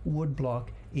not woodblock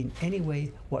in any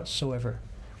way whatsoever.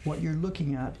 What you're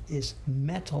looking at is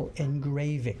metal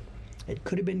engraving. It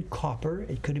could have been copper,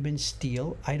 it could have been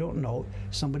steel, I don't know.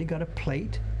 Somebody got a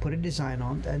plate, put a design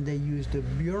on, and they used a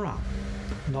burin.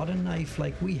 Not a knife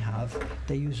like we have.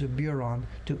 They use a burin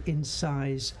to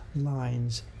incise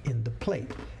lines in the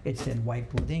plate. It's then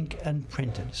wiped with ink and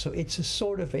printed. So it's a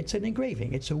sort of, it's an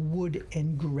engraving. It's a wood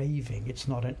engraving. It's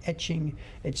not an etching.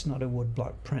 It's not a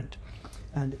woodblock print.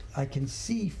 And I can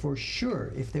see for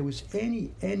sure, if there was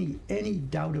any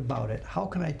doubt about it, how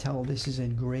can I tell this is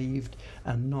engraved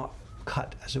and not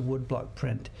cut as a woodblock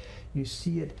print? You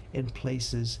see it in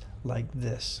places like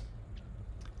this.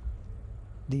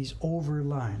 These over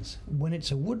lines. When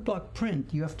it's a woodblock print,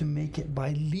 you have to make it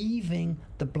by leaving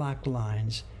the black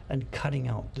lines and cutting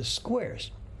out the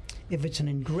squares. If it's an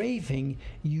engraving,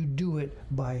 you do it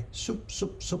by scraping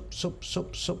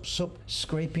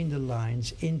the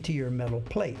lines into your metal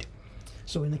plate.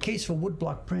 So in the case of a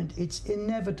woodblock print, it's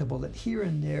inevitable that here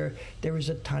and there is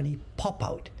a tiny pop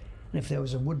out. And if there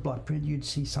was a woodblock print, you'd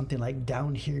see something like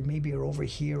down here, maybe, or over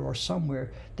here, or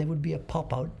somewhere, there would be a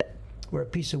pop out where a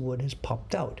piece of wood has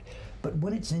popped out. But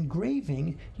when it's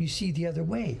engraving, you see the other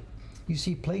way. You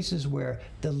see places where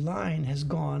the line has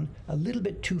gone a little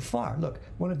bit too far. Look,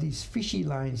 one of these fishy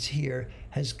lines here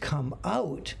has come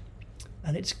out,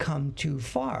 and it's come too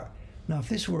far. Now, if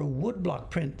this were a woodblock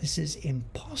print, this is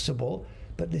impossible,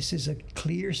 but this is a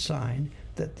clear sign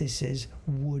that this is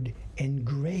wood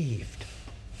engraved.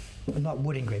 Well, not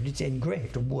wood engraved, it's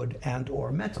engraved, wood and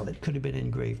or metal. It could have been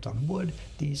engraved on wood.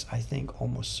 These, I think,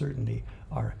 almost certainly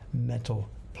are metal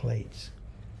plates.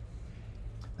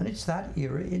 And it's that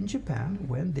era in Japan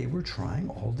when they were trying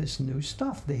all this new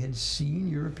stuff. They had seen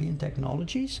European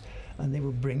technologies, and they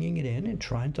were bringing it in and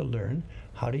trying to learn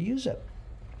how to use it.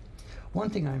 One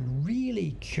thing I'm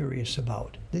really curious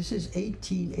about, this is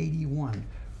 1881,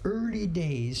 early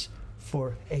days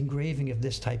for engraving of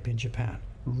this type in Japan.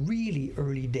 Really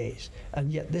early days.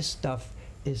 And yet this stuff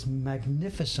is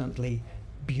magnificently,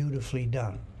 beautifully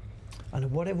done. And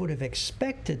what I would have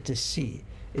expected to see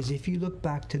is, if you look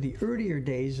back to the earlier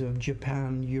days of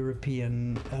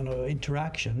Japan-European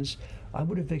interactions, I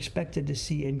would have expected to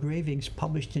see engravings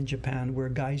published in Japan where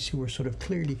guys who were sort of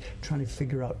clearly trying to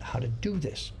figure out how to do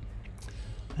this.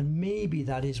 And maybe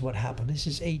that is what happened. This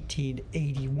is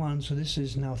 1881, so this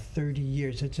is now 30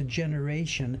 years. It's a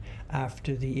generation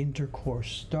after the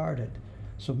intercourse started.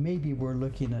 So maybe we're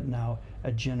looking at now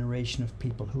a generation of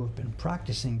people who have been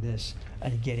practicing this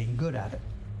and getting good at it.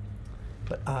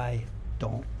 But I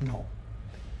don't know.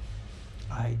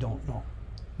 I don't know.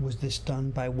 Was this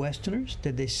done by Westerners?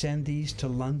 Did they send these to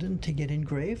London to get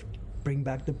engraved? Bring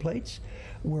back the plates?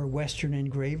 Were Western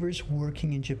engravers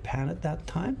working in Japan at that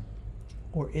time?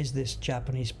 Or is this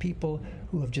Japanese people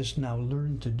who have just now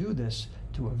learned to do this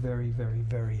to a very, very,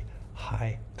 very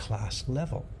high class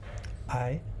level?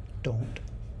 I don't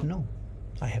know.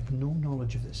 I have no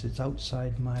knowledge of this. It's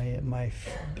outside my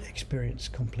experience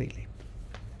completely.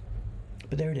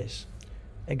 But there it is.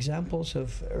 Examples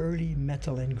of early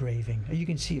metal engraving. You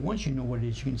can see it. Once you know what it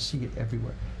is, you can see it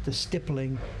everywhere. The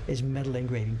stippling is metal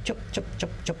engraving. Chop, chop,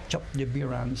 chop, chop, chop. The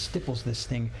Biran stipples this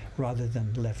thing rather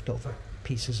than leftover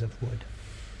pieces of wood.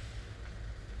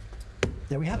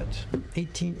 There we have it.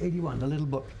 1881, the little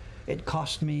book. It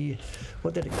cost me,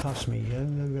 what did it cost me? I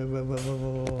don't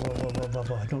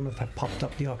know if I popped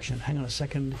up the auction. Hang on a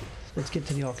second. Let's get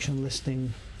to the auction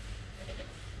listing.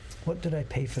 What did I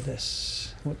pay for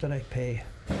this? What did I pay?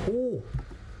 Oh!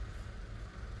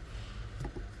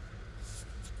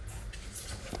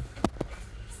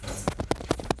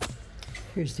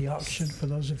 Here's the auction for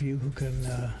those of you who can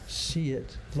see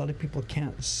it. A lot of people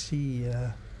can't see.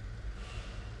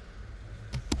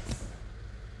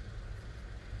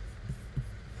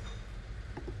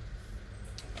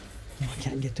 I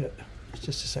can't get to it.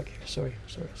 Just a second. Sorry.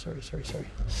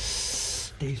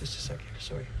 Dave, just a second.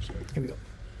 Sorry. Here we go.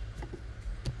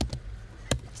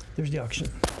 There's the auction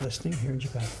listing here in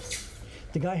Japan.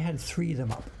 The guy had 3 of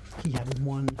them up. He had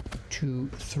 1, 2,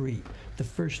 3. The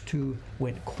first 2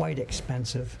 went quite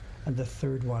expensive, and the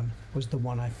third one was the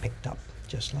one I picked up,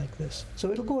 just like this.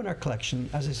 So it'll go in our collection.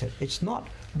 As I said, it's not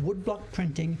woodblock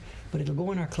printing, but it'll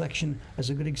go in our collection as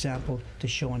a good example to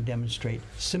show and demonstrate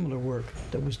similar work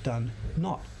that was done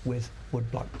not with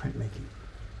woodblock printmaking.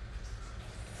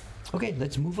 Okay,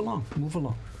 let's move along.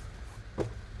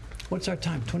 What's our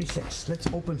time? 26. Let's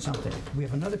open something. We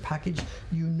have another package.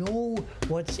 You know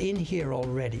what's in here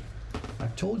already.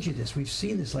 I've told you this. We've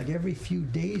seen this like every few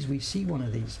days. We see one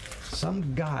of these.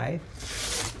 Some guy,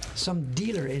 some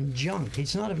dealer in junk.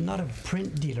 It's not a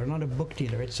print dealer, not a book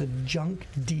dealer. It's a junk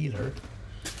dealer.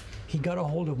 He got a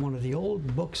hold of one of the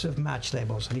old books of match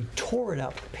labels, and he tore it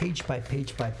up page by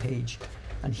page by page,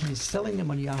 and he is selling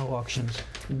them on Yahoo Auctions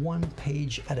 1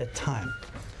 page at a time.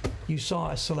 You saw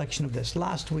a selection of this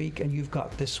last week, and you've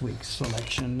got this week's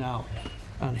selection now.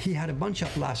 And he had a bunch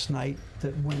up last night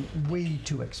that went way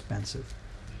too expensive.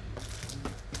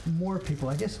 More people,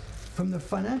 I guess, from the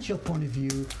financial point of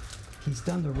view, he's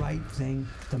done the right thing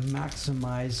to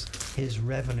maximize his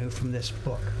revenue from this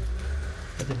book.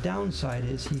 But the downside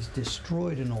is he's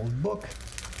destroyed an old book,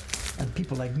 and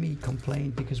people like me complain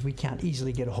because we can't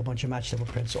easily get a whole bunch of match level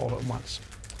prints all at once.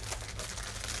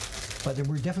 But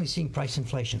we're definitely seeing price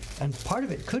inflation. And part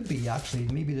of it could be, actually,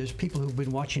 maybe there's people who've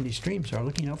been watching these streams are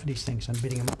looking out for these things and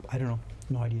bidding them up. I don't know.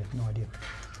 No idea. No idea.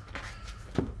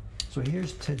 So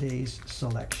here's today's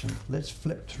selection. Let's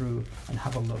flip through and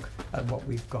have a look at what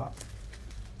we've got.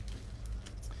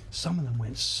 Some of them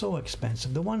went so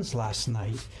expensive. The ones last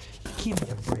night, give me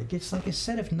a break. It's like a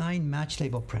set of 9 match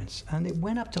label prints, and it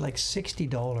went up to like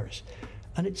 $60.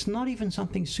 And it's not even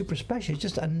something super special. It's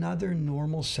just another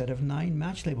normal set of 9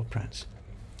 match label prints.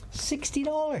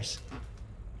 $60.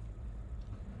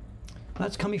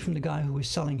 That's coming from the guy who was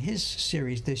selling his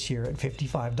series this year at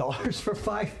 $55 for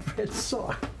 5 prints. So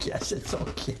I guess it's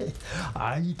okay.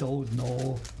 I don't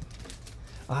know.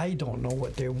 I don't know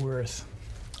what they're worth.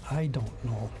 I don't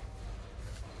know.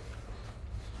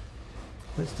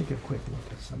 Let's take a quick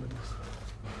look at some of this.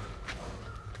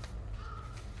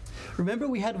 Remember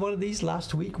we had one of these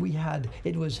last week?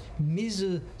 It was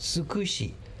Mizu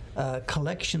Tsukushi, a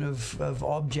collection of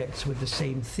objects with the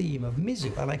same theme of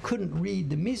Mizu. And I couldn't read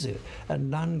the Mizu.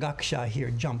 And Rangaksha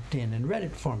here jumped in and read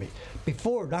it for me.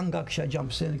 Before Rangaksha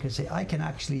jumps in and can say, I can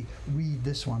actually read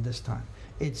this one this time.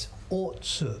 It's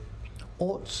Otsu.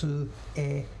 Otsu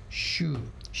e Shu.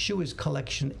 Shu is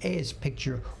collection, E is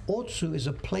picture. Otsu is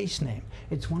a place name.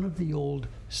 It's one of the old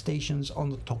stations on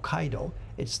the Tokaido.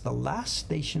 It's the last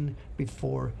station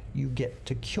before you get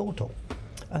to Kyoto.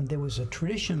 And there was a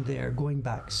tradition there going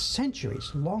back centuries,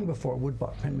 long before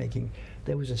woodblock printmaking.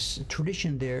 There was a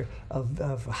tradition there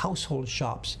of household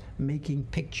shops making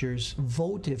pictures,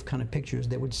 votive kind of pictures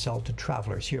they would sell to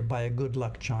travelers. Here, buy a good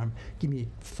luck charm, give me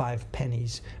 5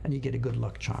 pennies, and you get a good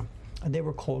luck charm. And they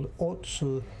were called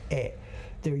Otsu-e.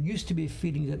 There used to be a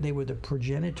feeling that they were the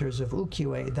progenitors of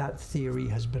ukiyo-e. That theory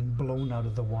has been blown out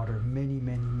of the water many,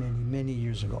 many, many, many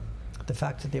years ago. The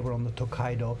fact that they were on the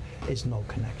Tokaido is no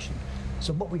connection.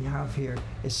 So what we have here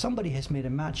is somebody has made a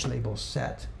match label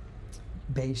set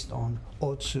based on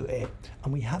Otsu-e.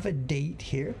 And we have a date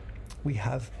here. We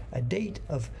have a date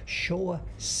of Showa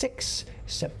 6,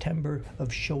 September of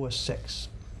Showa 6.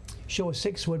 Showa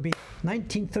 6 would be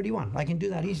 1931. I can do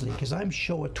that easily because I'm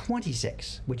Showa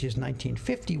 26, which is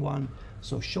 1951.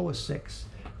 So Showa 6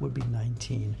 would be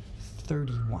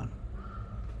 1931.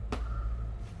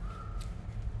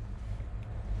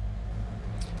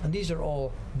 And these are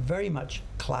all very much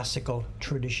classical,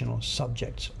 traditional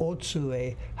subjects.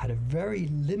 Otsu-e had a very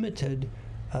limited,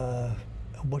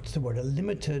 what's the word? A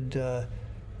limited,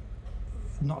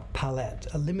 not palette,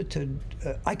 a limited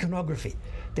iconography.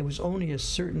 There was only a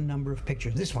certain number of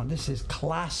pictures. This is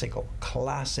classical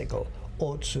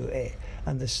Otsu-e.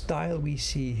 And the style we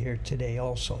see here today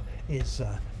also is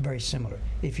very similar.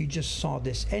 If you just saw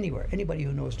this anywhere, anybody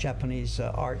who knows Japanese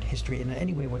art history in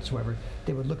any way whatsoever,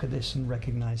 they would look at this and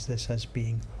recognize this as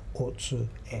being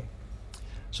Otsu-e.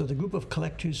 So the group of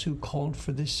collectors who called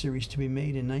for this series to be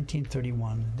made in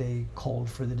 1931, they called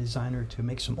for the designer to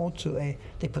make some Otsu-e.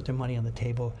 They put their money on the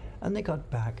table, and they got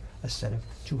back a set of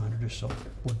 200 or so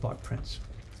woodblock prints.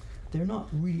 They're not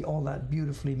really all that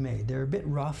beautifully made. They're a bit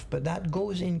rough, but that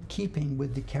goes in keeping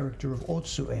with the character of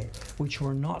Otsu-e, which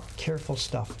were not careful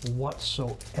stuff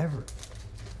whatsoever.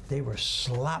 They were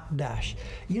slapdash.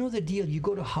 You know the deal, you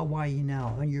go to Hawaii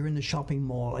now and you're in the shopping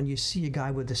mall and you see a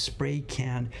guy with a spray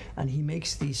can and he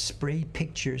makes these spray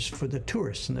pictures for the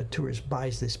tourists, and the tourist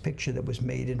buys this picture that was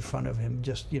made in front of him.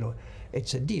 Just, you know,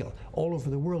 it's a deal. All over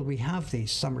the world we have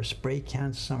these. Some are spray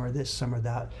cans, some are this, some are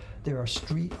that. There are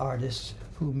street artists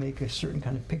who make a certain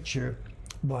kind of picture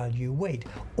while you wait.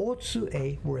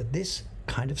 Otsu-e were this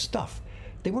kind of stuff.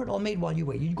 They weren't all made while you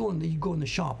wait. You'd go in the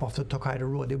shop off the Tokaido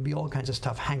Road. There'd be all kinds of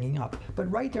stuff hanging up,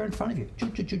 but right there in front of you,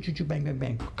 choo choo choo choo choo, bang bang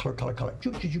bang, color color color,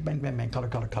 choo choo choo, bang bang bang, color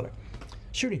color color.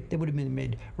 Surely they would have been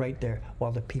made right there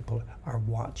while the people are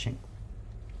watching.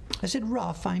 I said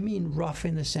rough. I mean rough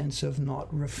in the sense of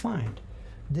not refined.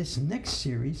 This next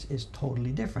series is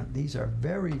totally different. These are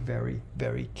very, very,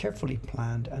 very carefully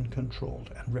planned and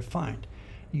controlled and refined.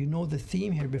 You know the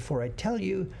theme here before I tell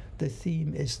you. The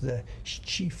theme is the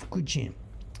Shichifukujin,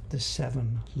 the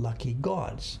 7 lucky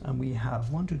gods. And we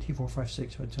have 1, 2, 3, 4, 5,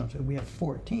 6, 7, 8, we have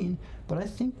 14, but I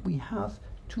think we have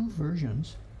 2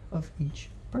 versions of each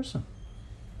person.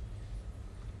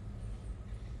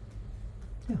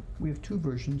 Yeah, we have 2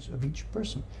 versions of each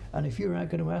person. And if you're not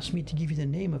going to ask me to give you the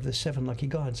name of the 7 lucky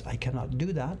gods, I cannot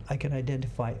do that. I can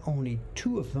identify only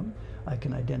 2 of them. I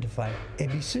can identify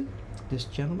Ebisu, this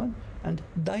gentleman, and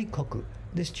Daikoku,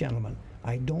 this gentleman.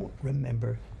 I don't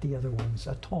remember the other ones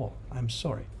at all. I'm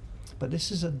sorry. But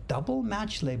this is a double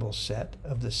match label set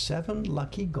of the 7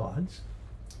 lucky gods.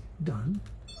 done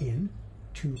in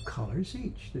 2 colors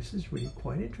each. This is really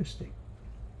quite interesting.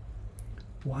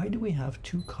 Why do we have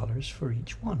 2 colors for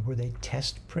each one? Were they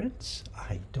test prints?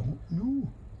 I don't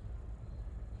know.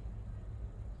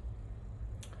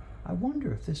 I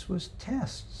wonder if this was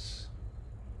tests.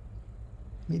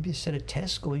 Maybe a set of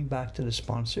tests going back to the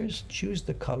sponsors. Choose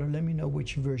the color. Let me know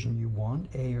which version you want,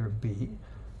 A or B.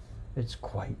 It's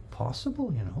quite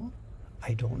possible, you know.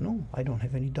 I don't know. I don't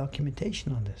have any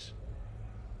documentation on this.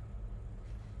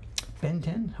 Ben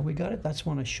 10, have we got it? That's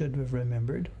one I should have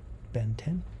remembered. Ben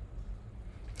 10.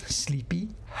 Sleepy,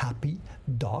 happy,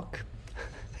 Doc.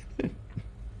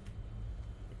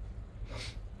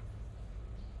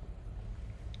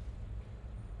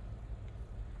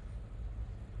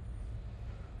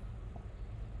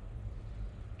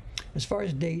 As far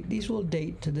as date, these will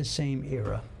date to the same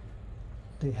era.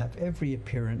 They have every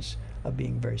appearance of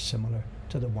being very similar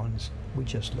to the ones we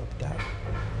just looked at.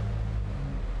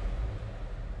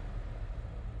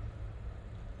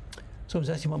 So I was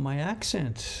asking about my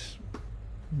accent.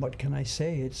 What can I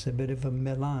say? It's a bit of a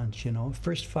melange, you know.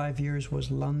 First 5 years was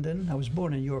London. I was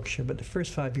born in Yorkshire, but the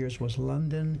first 5 years was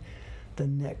London. The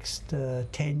next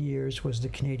 10 years was the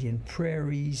Canadian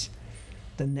prairies.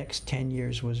 The next 10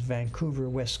 years was Vancouver,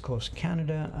 West Coast,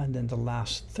 Canada. And then the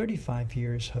last 35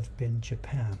 years have been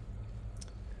Japan.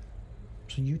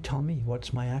 So you tell me,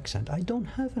 what's my accent? I don't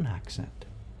have an accent.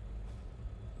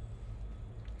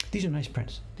 These are nice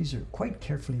prints. These are quite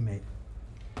carefully made.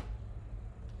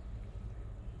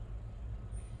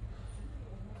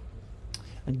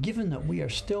 And given that we are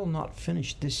still not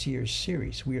finished this year's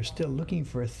series, we are still looking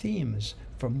for themes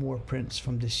for more prints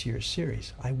from this year's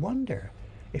series. I wonder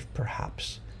if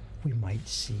perhaps we might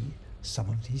see some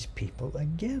of these people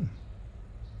again.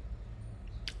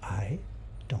 I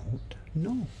don't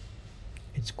know.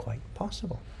 It's quite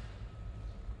possible.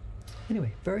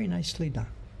 Anyway, very nicely done.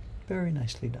 Very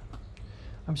nicely done.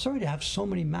 I'm sorry to have so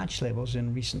many match labels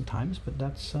in recent times, but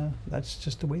that's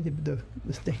just the way the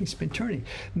thing's been turning.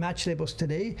 Match labels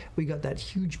today, we got that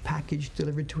huge package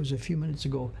delivered to us a few minutes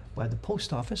ago by the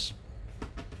post office.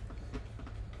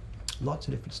 Lots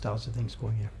of different styles of things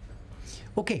going here.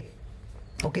 Okay.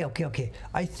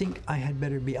 I think I had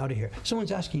better be out of here.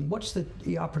 Someone's asking, what's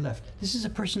the upper left? This is a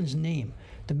person's name.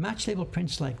 The match label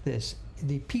prints like this,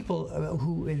 the people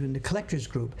who in the collectors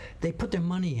group, they put their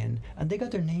money in and they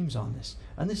got their names on this.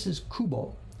 And this is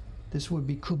Kubo. This would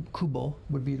be Kubo,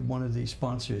 would be one of the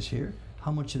sponsors here.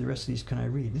 How much of the rest of these can I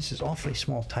read? This is awfully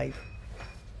small type.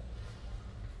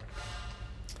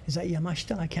 Is that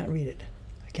Yamashita? I can't read it.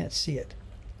 I can't see it.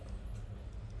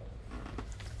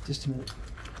 Just a minute.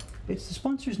 It's the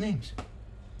sponsors' names.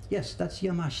 Yes, that's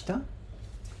Yamashita.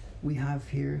 We have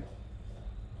here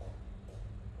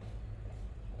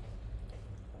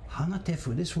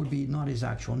Hanatefu. This would be not his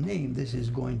actual name. This is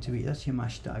going to be, that's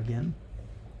Yamashita again.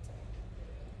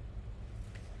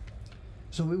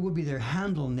 So it would be their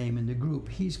handle name in the group.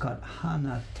 He's got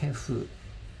Hanatefu.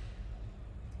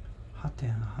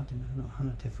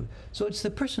 Hanatefu. So it's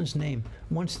the person's name.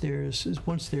 Once they're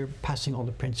passing all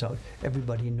the prints out,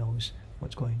 everybody knows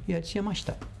what's going. Yeah, it's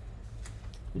Yamashita.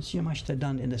 It's Yamashita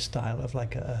done in the style of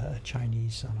like a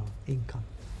Chinese, I don't know, Incan.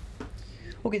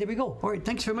 Okay, there we go. All right,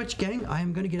 thanks very much, gang. I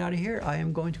am going to get out of here. I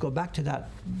am going to go back to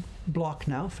that block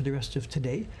now for the rest of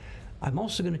today. I'm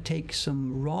also going to take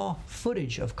some raw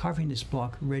footage of carving this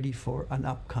block ready for an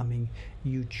upcoming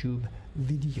YouTube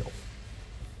video.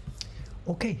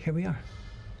 Okay, here we are.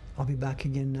 I'll be back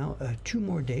again now. 2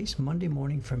 more days, Monday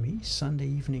morning for me, Sunday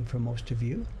evening for most of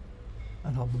you.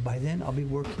 And by then, I'll be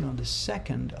working on the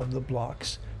second of the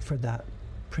blocks for that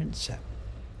print set.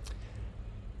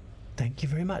 Thank you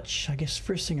very much. I guess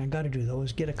first thing I got to do, though,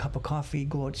 is get a cup of coffee,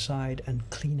 go outside, and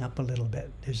clean up a little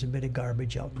bit. There's a bit of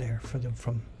garbage out there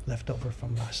from leftover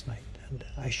from last night, and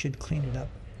I should clean it up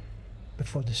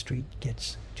before the street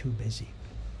gets too busy.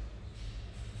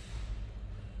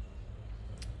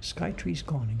 Sky tree's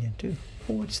gone again, too.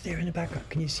 Oh, it's there in the background.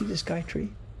 Can you see the sky tree?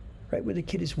 Right where the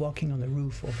kid is walking on the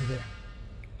roof over there.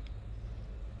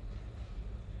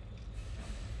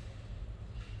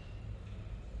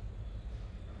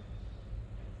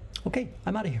 Okay,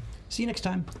 I'm out of here. See you next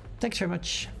time. Thanks very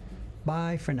much.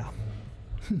 Bye for now.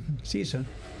 See you soon.